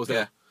 closed down.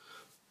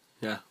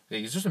 Yeah,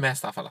 he's just a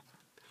mess, that fella.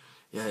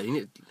 Yeah,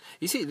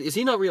 is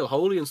he not real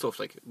holy and stuff?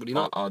 Like, would he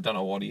not? I don't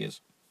know what he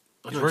is.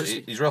 He's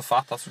real. real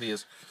fat. That's what he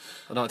is.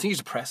 I think he's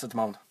depressed at the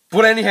moment.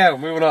 But anyhow,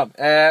 moving on.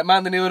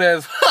 Amanda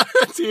Nunes.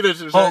 I'm picking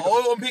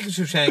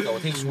Shevchenko. I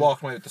think he's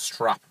walking away with the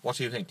strap. What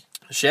do you think?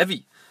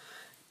 Chevy.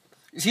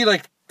 You see,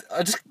 like,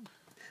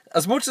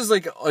 as much as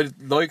like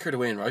I'd like her to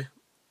win, right?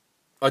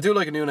 I do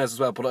like a Nunes as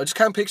well, but I just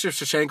can't picture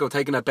Shevchenko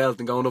taking that belt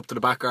and going up to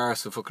the back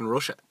arse of fucking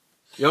Russia.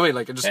 You know what I mean?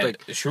 Like, I just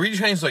like. She really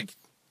changed, like.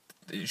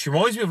 She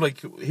reminds me of like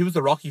he was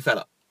the Rocky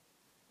fella.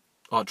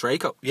 Oh,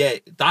 Draco. Yeah,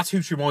 that's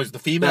who she reminds. The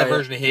female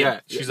version of him.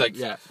 Yeah, she's like,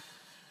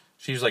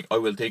 she's like, I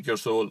will take your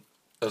soul.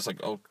 That's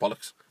like, oh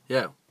bollocks.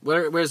 Yeah.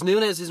 Whereas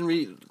Nunes isn't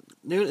really.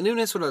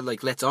 Nunes sort of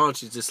like lets on.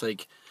 She's just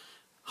like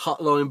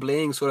hotline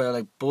bling, sort of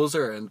like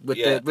buzzer, and with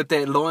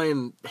the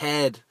lion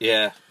head.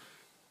 Yeah.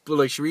 But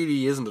like she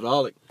really isn't at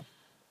all. Like,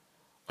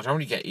 I don't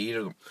really get either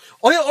of them.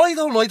 I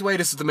don't like the way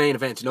this is the main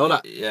event. You know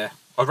that? Yeah.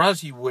 I'd rather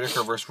see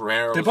Whittaker versus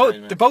Romero. They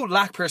both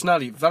lack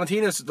personality.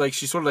 Valentina's like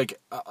she's sort of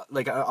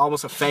like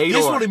almost a fade.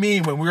 This is what I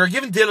mean. When we were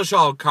giving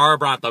Dillashaw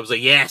Garbrandt, I was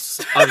like,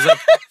 yes. I was like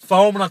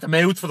foaming at the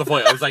mouth for the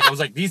fight. I was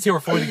like, these two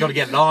are finally going to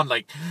get it on.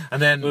 Like, and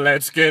then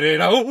let's get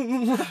it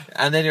on.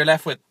 And then you're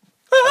left with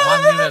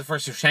Amanda Nunes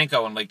versus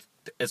Shevchenko, and like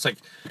it's like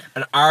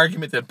an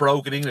argument that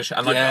broke in English.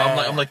 And like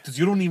I'm like,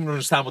 you don't even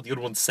understand what the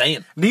other one's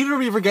saying. Neither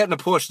of you are getting a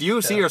push. The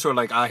UFC are sort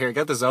of like, here,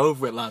 get this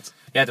over with, lads.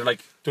 Yeah, they're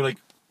like.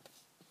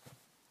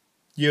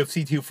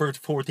 UFC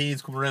 214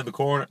 is coming around the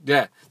corner.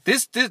 Yeah. The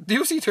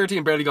UFC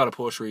 13 barely got a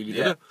push, really,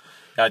 did it?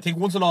 Yeah, I think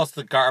once I lost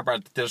the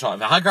Garbrandt Dillashaw,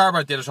 if I had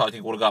Garbrandt Dillashaw, I think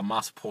it would have got a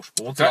massive push.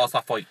 But once I lost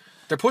that fight...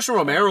 They're pushing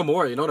Romero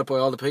more, you know that by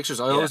all the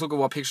pictures. I always look at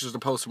what pictures they're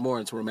posting more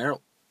into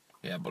Romero.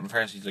 Yeah, but in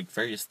fairness, he's like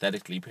very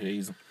aesthetically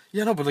pleasing.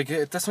 Yeah, no, but like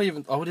that's not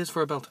even... Oh, it is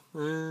for a belt.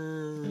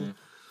 You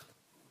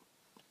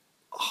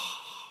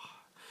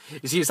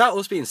see, it's not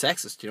us being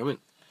sexist, do you know what I mean?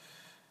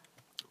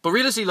 But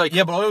realistically, like...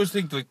 Yeah, but I always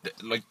think,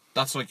 like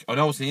that's like... I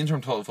know it's the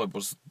interim title fight,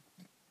 but...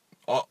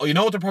 you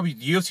know what they're probably...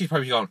 The UFC's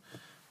probably going...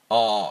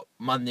 Oh,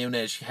 Amanda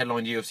Nunes, she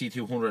headlined UFC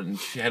 200 and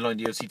she headlined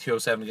UFC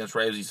 207 against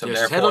Rousey. So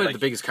therefore, she's headlined like, the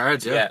biggest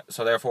cards, yeah.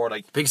 So therefore,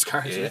 like... Biggest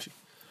cards, yeah.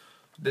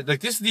 Like,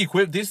 this is the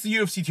equivalent... This is the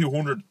UFC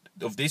 200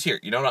 of this year.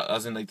 You know that?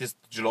 As in, like, this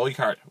July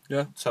card.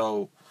 Yeah.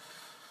 So...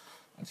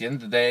 At the end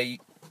of the day...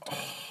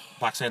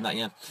 back saying that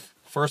again.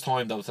 First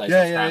time, though, today.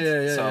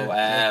 Yeah. So,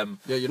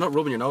 yeah, you're not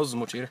rubbing your nose as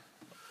much either.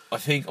 I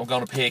think I'm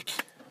going to pick...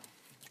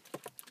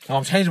 No,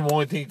 I'm changing my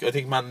mind. I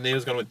think Amanda Nunes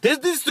is going to win.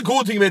 This is the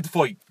good thing about the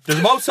fight.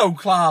 There's both so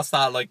class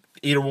that like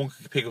either one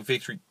could pick up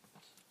victory.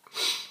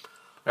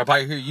 Right,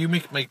 Barry, here, you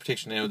make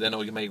prediction now, then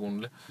I can make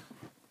one.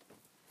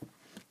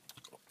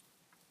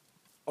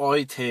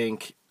 I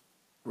think,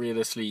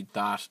 realistically,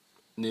 that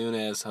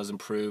Nunes has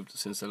improved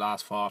since the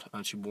last fought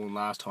and she won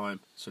last time,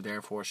 so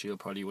therefore she'll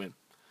probably win.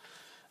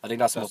 I think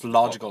that's the most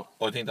logical.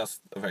 I think that's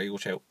a very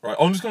good shout. Right,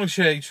 I'm just going to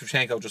show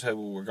Shevchenko just how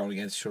we're going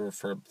against each other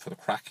for the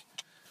crack.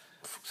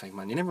 Fuck's sake,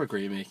 man, you never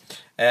agree with me.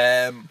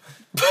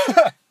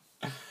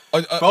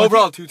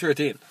 Overall,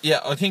 213.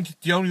 Yeah, I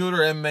think the only other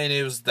MMA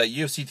news is that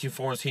UFC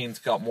 214's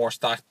got more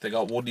stacked. They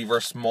got Woodley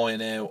versus Moya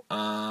now,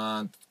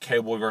 and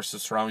Cowboy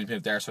versus Cerrone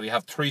moved there. So you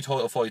have 3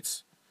 title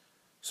fights.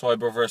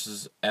 Cyber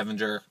versus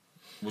Evanger,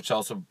 which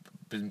also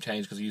been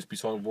changed because it used to be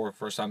Cyborg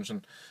versus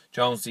Anderson.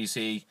 Jones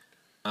DC,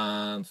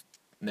 and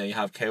now you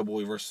have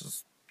Cowboy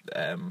versus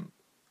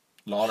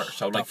Lawler.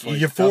 So like you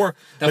have 4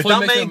 that like,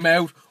 makes your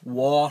mouth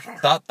water.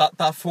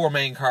 That 4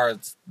 main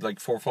cards, like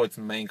 4 fights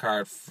in the main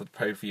card for the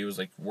pay-per-view is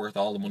like worth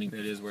all the money. It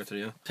is worth it,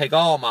 yeah. Take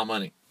all my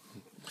money.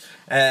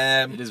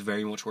 It is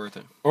very much worth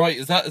it. Right,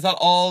 is that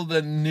all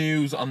the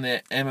news on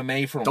the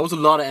MMA front? That was a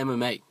lot of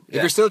MMA. If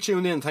Yeah. you're still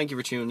tuned in, thank you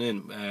for tuning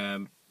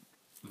in.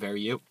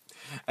 Very you.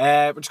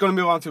 We're just going to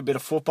move on to a bit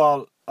of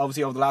football.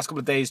 Obviously, over the last couple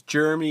of days,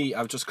 Germany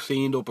have just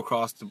cleaned up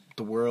across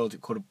the world. You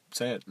could have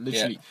said it,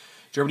 literally. Yeah.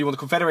 Germany won the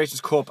Confederations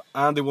Cup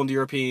and they won the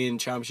European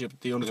Championship,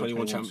 the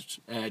Under-21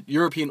 Championship,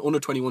 European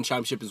Under-21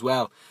 Championship as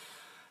well.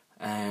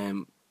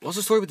 What's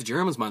the story with the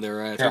Germans, man?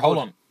 They're Here, hold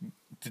on.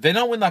 Did they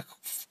not win that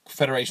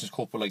Federations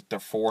Cup with like their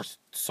 4th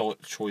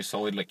choice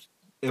side? Like,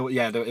 there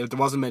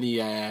wasn't many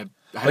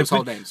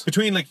household names.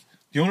 Between like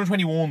the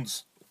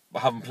Under-21s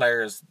having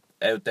players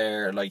out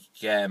there like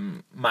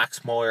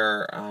Max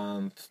Meyer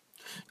and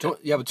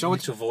but you know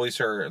Mitchell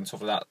Voicer and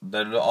stuff like that.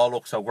 They all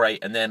look so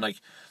great. And then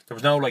like there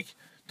was no like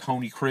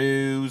Tony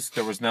Cruz.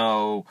 There was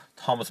no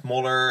Thomas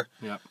Muller.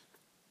 Yeah.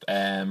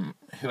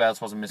 Who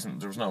else wasn't missing?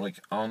 There was no like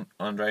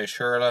Andrea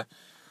Schürrle.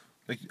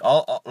 Like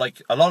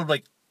like a lot of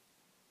like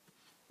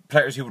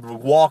players who would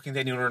walk into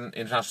any other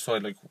international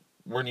side like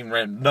weren't even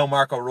around. No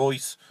Marco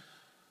Reus.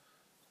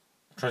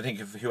 I'm trying to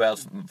think of who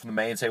else from the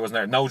mainstay wasn't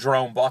there. No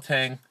Jerome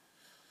Boateng.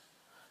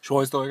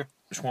 Schweinsteiger.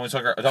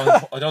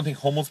 I don't think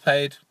Hummels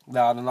played.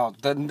 No.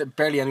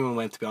 Barely anyone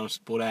went, to be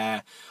honest. But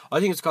I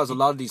think it's because a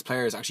lot of these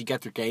players actually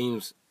get their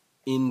games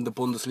in the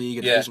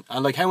Bundesliga division.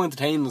 And like, how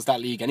entertaining is that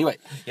league anyway?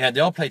 Yeah,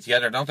 they all play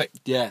together, don't they?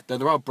 Yeah,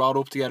 they're all brought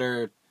up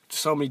together.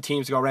 So many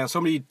teams to go around.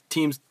 So many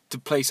teams to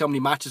play so many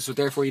matches, so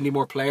therefore you need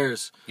more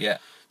players. Yeah.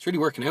 It's really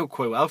working out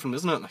quite well for them,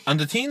 isn't it? And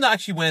the team that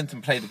actually went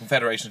and played the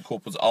Confederations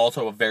Cup was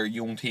also a very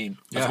young team,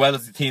 as well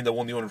as the team that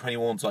won the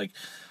under-21s. Like,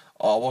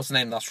 what's the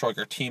name of that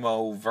striker?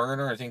 Timo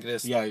Werner, I think it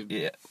is. Yeah.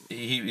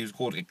 He was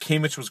good.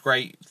 Kimmich was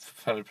great.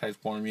 Fellow plays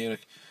Bayern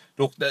Munich.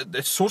 Look,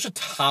 it's such a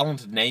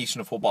talented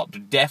nation of football.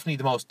 They're definitely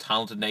the most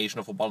talented nation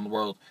of football in the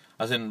world.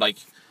 As in, like,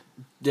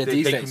 Yeah,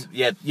 these days.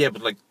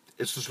 But like,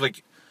 it's just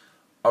like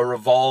a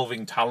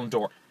revolving talent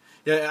door.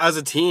 Yeah, as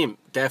a team,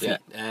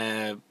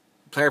 definitely.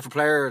 Player for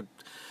player.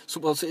 So,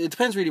 well, it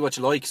depends really what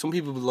you like. Some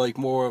people like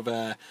more of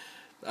a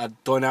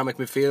dynamic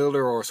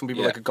midfielder, or some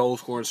people like a goal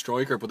scoring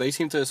striker. But they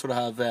seem to sort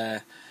of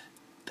have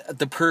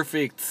the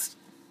perfect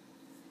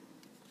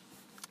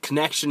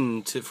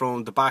connection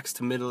from the backs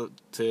to middle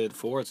to the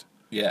forwards.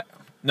 Yeah,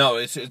 no,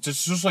 it's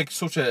just like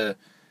such a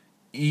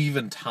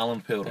even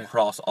talent pool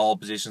across all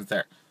positions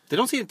there. They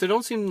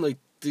don't seem like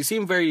they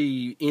seem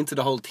very into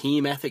the whole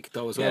team ethic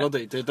though as well. Don't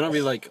they? They're not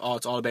really like, oh,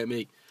 it's all about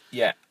me.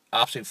 Yeah,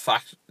 absolute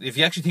fact. If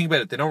you actually think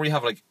about it, they don't really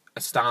have like a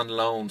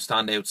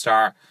standout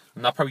star,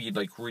 and that probably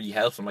like really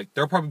helps them. Like,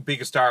 their probably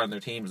biggest star on their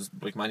team is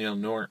like Manuel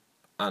Neuer,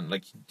 and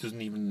like he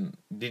didn't even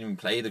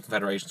play the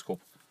Confederations Cup.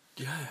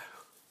 Yeah.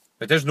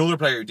 Like, there's another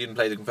player who didn't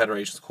play the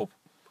Confederations Cup.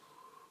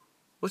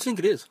 What do you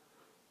think it is?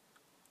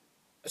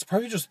 It's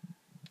probably just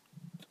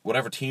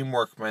whatever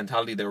teamwork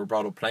mentality they were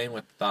brought up playing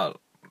with. That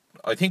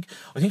I think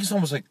it's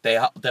almost like they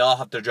all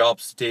have their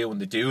jobs to do and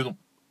they do them,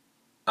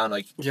 and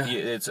like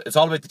it's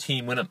all about the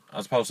team winning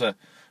as opposed to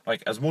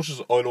like, as much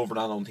as I love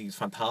Ronaldo and think he's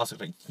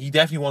fantastic. Like, he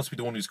definitely wants to be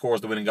the one who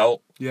scores the winning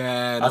goal.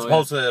 Yeah, as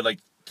opposed to like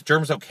the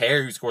Germans don't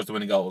care who scores the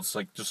winning goal. It's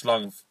like, just as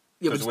long as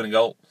there's a winning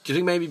goal. Do you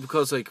think maybe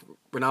because like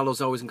Ronaldo's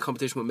always in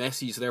competition with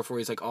Messi, so therefore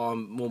he's like, oh,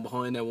 I'm one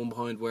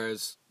behind,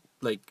 whereas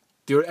like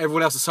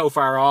everyone else is so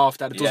far off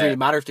that it doesn't really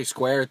matter if they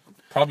square it.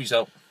 Probably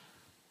so.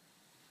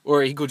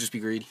 Or he could just be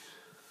greedy.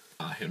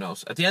 Who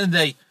knows? At the end of the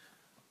day,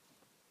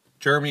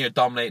 Germany are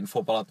dominating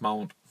football at the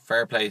moment.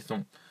 Fair play to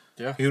them.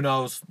 Yeah. Who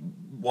knows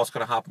what's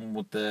going to happen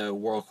with the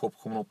World Cup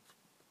coming up?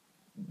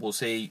 We'll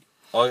see.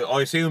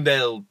 I assume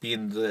they'll be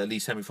in the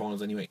elite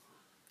semi-finals anyway.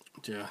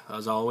 Yeah,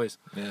 as always.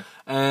 Yeah.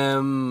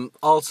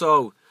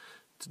 Also,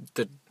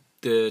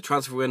 the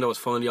transfer window is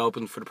finally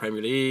open for the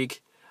Premier League.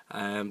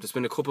 There's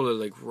been a couple of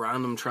like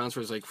random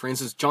transfers, like for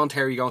instance, John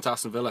Terry going to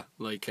Aston Villa.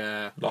 Like,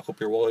 lock up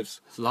your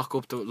wives. Lock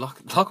up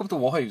the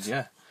wives.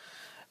 Yeah.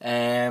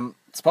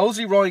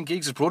 Supposedly Ryan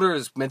Giggs' brother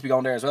is meant to be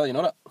going there as well. You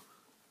know that?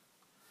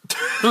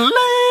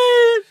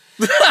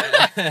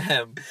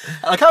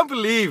 I can't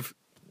believe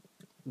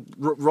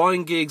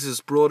Ryan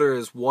Giggs'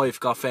 brother's wife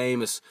got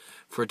famous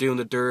for doing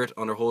the dirt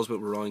on her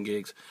husband with Ryan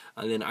Giggs,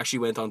 and then actually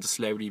went on to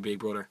Celebrity Big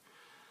Brother.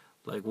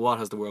 Like, what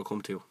has the world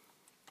come to?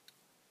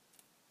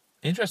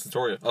 Interesting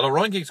story. Although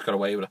Ryan Giggs got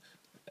away with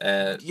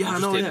it. Yeah, I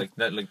know.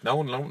 Yeah. Like no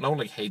one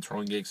like hates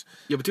Ryan Giggs.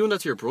 Yeah, but doing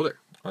that to your brother.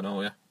 I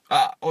know. Yeah.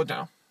 Oh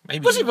no.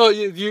 Maybe.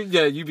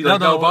 You'd be like,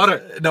 no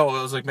bother. No,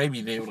 I was like, maybe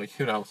he knew. Like,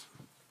 who knows?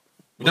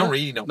 We don't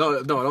really know. No,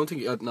 I don't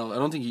think.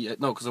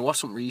 No, because I watched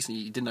something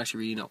recently. He didn't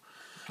actually really know.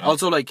 No.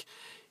 Also, like,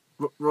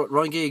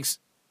 Ryan Giggs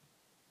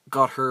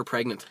got her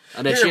pregnant,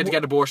 and then she had to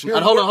get abortion.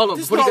 And hold on.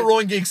 This is not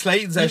Ryan Giggs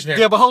Slayton session here.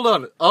 Yeah, but hold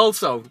on.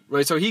 Also,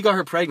 right, so he got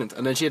her pregnant,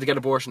 and then she had to get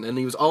abortion, and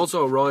he was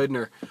also riding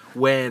her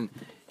when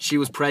she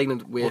was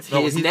pregnant with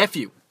his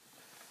nephew.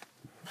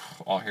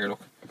 Oh, here, look.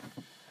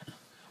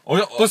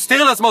 But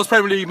still, that's most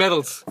Premier League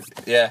medals.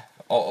 Yeah.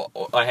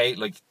 I hate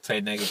like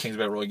saying negative things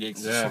about Ryan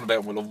Giggs. There's something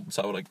about him I love him,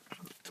 so like,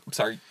 I'm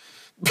sorry.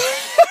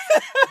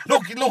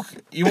 look,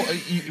 he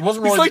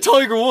wasn't. He's like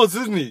Tiger Woods,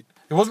 isn't he?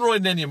 He wasn't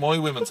riding any of my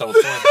women, so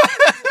it's fine.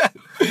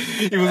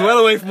 He was well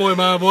away from my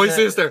mum, my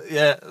sister.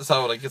 Yeah,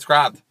 so like, it's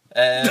grand.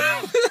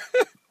 It's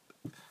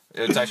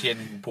actually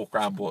anything but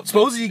grand, but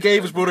suppose he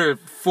gave his brother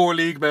 4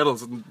 league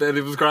medals, and then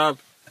it was grand.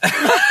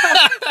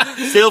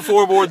 Still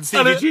 4 more than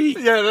CBG.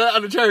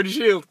 And a charity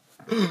shield.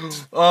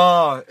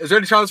 Oh, is there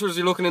any transfers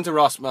you're looking into,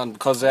 Ross, man?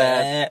 Because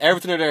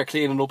Everton are there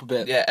cleaning up a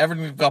bit. Yeah,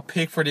 Everton got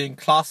Pickford in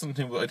Klaassen,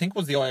 who I think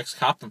was the Ajax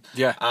captain.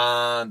 Yeah.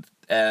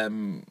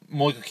 And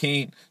Michael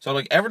Keane. So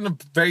like, Everton are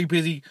very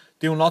busy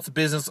doing lots of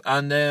business,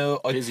 and now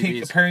I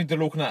think apparently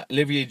they're looking at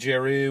Olivier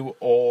Giroud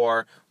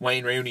or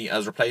Wayne Rooney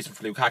as replacement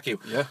for Lukaku.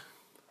 Yeah.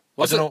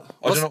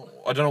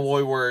 I don't know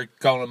why we're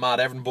going on mad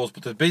Everton buzz,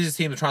 but the busiest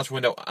team in the transfer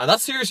window, and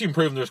that's seriously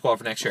improving their squad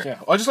for next year.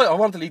 Yeah, I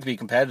want the league to be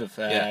competitive.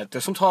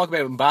 There's some talk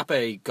about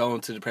Mbappe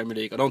going to the Premier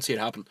League. I don't see it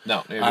happen.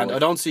 No, and I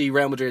don't see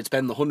Real Madrid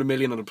spending 100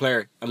 million on a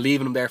player and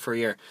leaving him there for a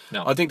year.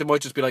 No, I think they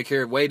might just be like,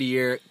 here, wait a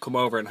year, come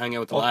over and hang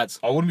out with the lads.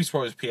 I wouldn't be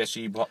surprised if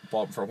PSG bought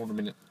him for 100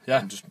 million.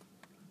 Yeah, and just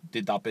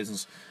did that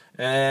business.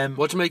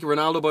 What do you make of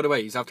Ronaldo, by the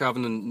way? He's after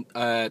having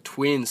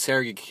twin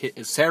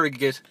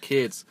surrogate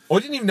kids. I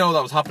didn't even know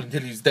that was happening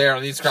until he's there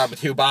on Instagram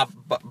with two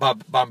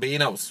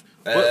bambinos.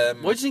 Why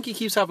do you think he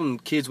keeps having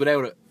kids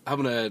without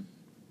having a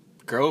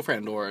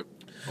girlfriend or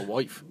a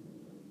wife?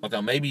 I don't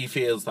know, maybe he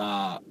feels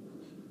that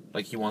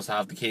like he wants to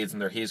have the kids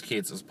and they're his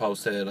kids, as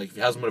opposed to like if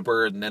he has them with a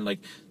bird and then like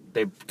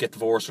they get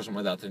divorced or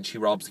something like that, then she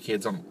robs the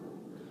kids on him.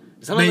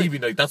 Is that maybe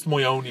like that's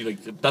my only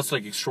that's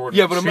like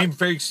extraordinary. Yeah,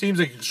 but seems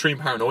like extreme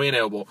paranoia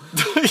now. But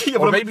yeah,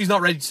 or maybe he's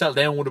not ready to settle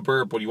down with a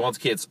bird, but he wants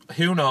kids.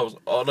 Who knows?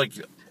 I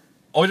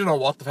don't know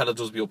what the fella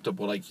does be up to,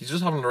 but like he's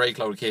just having a right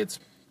load of kids.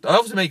 They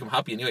obviously make him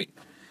happy anyway.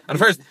 And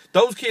first,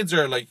 those kids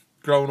are like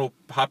growing up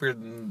happier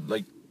than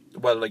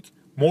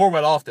more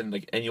well off than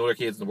like any other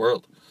kids in the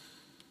world.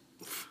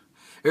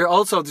 Here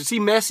also, did you see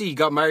Messi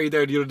got married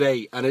there the other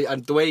day, and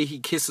the way he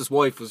kissed his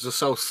wife was just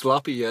so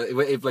sloppy.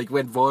 It like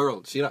went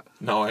viral. See that?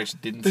 No, I actually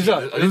didn't.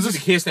 I didn't see the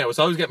kiss now. It's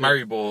always get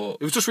married, but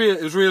it was just real.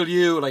 It was real.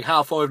 You like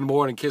 5:30 in the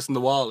morning kissing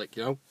the wall, like,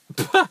 you know.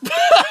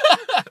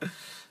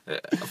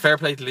 Fair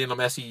play to Lionel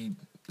Messi.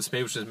 The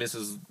smooches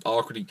misses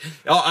awkwardly.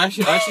 Oh, I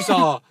actually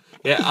saw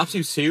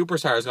absolute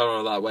superstars going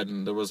on at that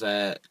wedding. There was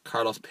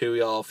Carlos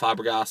Puyol,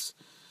 Fabregas.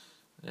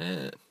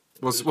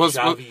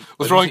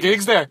 Was Ryan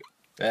Giggs there?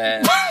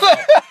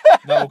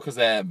 No, because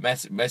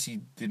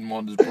Messi didn't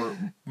want his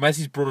brother.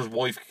 Messi's brother's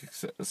wife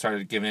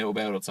started giving out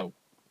about it, so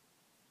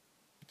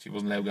she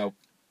wasn't allowed to go.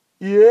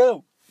 Yeah.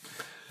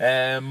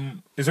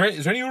 Is there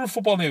any other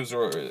football news,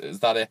 or is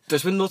that it?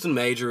 There's been nothing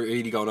major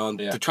really going on.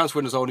 Yeah. The transfer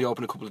window is only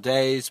open a couple of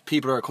days.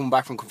 People are coming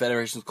back from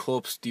Confederations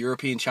Cups, the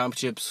European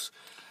Championships.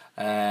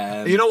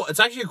 It's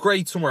actually a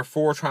great summer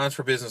for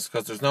transfer business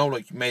because there's no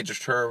like major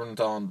tournament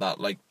on that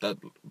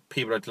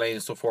people are delaying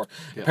stuff for.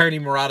 Yeah. Apparently,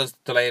 Morata's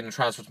delaying the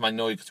transfer to Man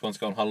United because he wants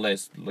to go on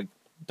holidays. Like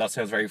that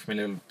sounds very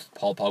familiar with the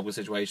Paul Pogba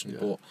situation. Yeah.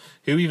 But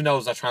who even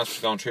knows that transfer's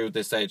going through at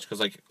this stage? Because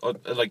like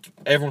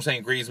everyone's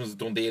saying Griezmann's a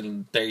done deal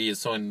and there he is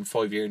signing a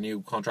 5-year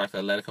new contract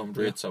at Atletico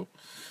Madrid. Yeah. So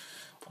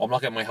I'm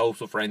not getting my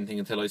hopes up for anything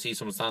until I see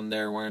someone standing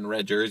there wearing a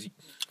red jersey.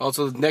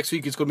 Also, next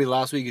week it's going to be the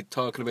last week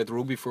talking about the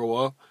rugby for a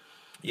while.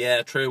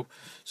 Yeah, true.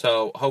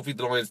 So hopefully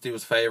the Lions do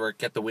us a favour,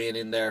 get the win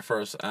in there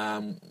for us.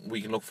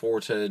 We can look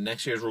forward to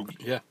next year's rugby.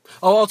 Yeah.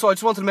 Oh, also I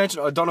just wanted to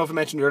mention, I don't know if I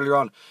mentioned earlier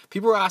on,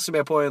 people were asking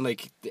about buying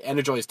like the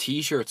Energized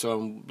t-shirts.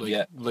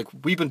 Like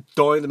we've been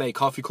dying to make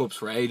coffee cups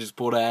for ages,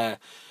 but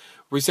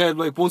we said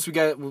like once we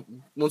get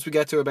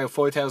to about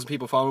 5,000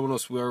 people following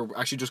us, we're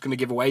actually just going to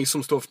give away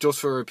some stuff just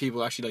for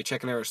people actually like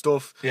checking out our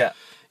stuff. Yeah.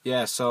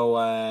 Yeah. So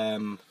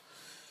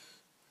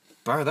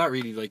bar that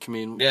really, like, I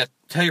mean... Yeah,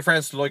 tell your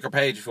friends to like our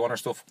page if you want our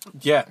stuff.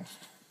 Yeah.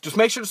 Just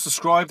make sure to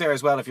subscribe there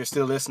as well if you're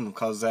still listening,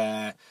 because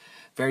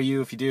very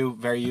you if you do,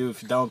 very you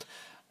if you don't,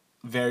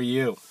 very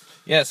you.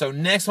 Yeah, so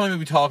next time we'll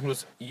be talking to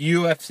us,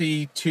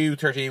 UFC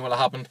 213 will have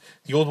happened,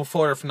 the Ultimate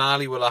Fighter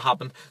finale will have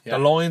happened, the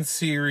Lions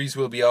series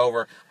will be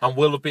over, and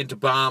we'll have been to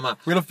Bama.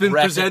 We'll have been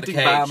presenting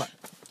Bama.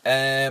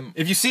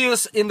 If you see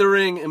us in the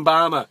ring in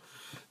Bama,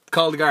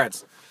 call the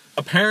guards.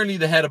 Apparently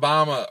the head of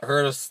Bama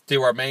heard us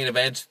do our main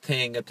event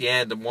thing at the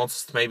end and wants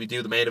us to maybe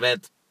do the main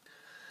event.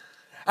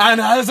 And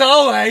as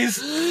always,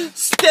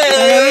 stay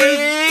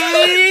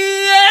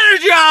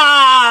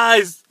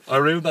energized! I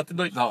ruined that,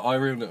 didn't I? No, I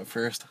ruined it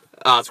first.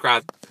 Ah, it's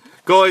grand.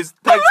 Guys,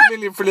 thanks a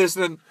million for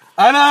listening.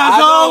 And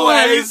as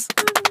always,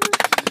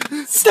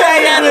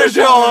 stay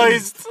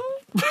energized!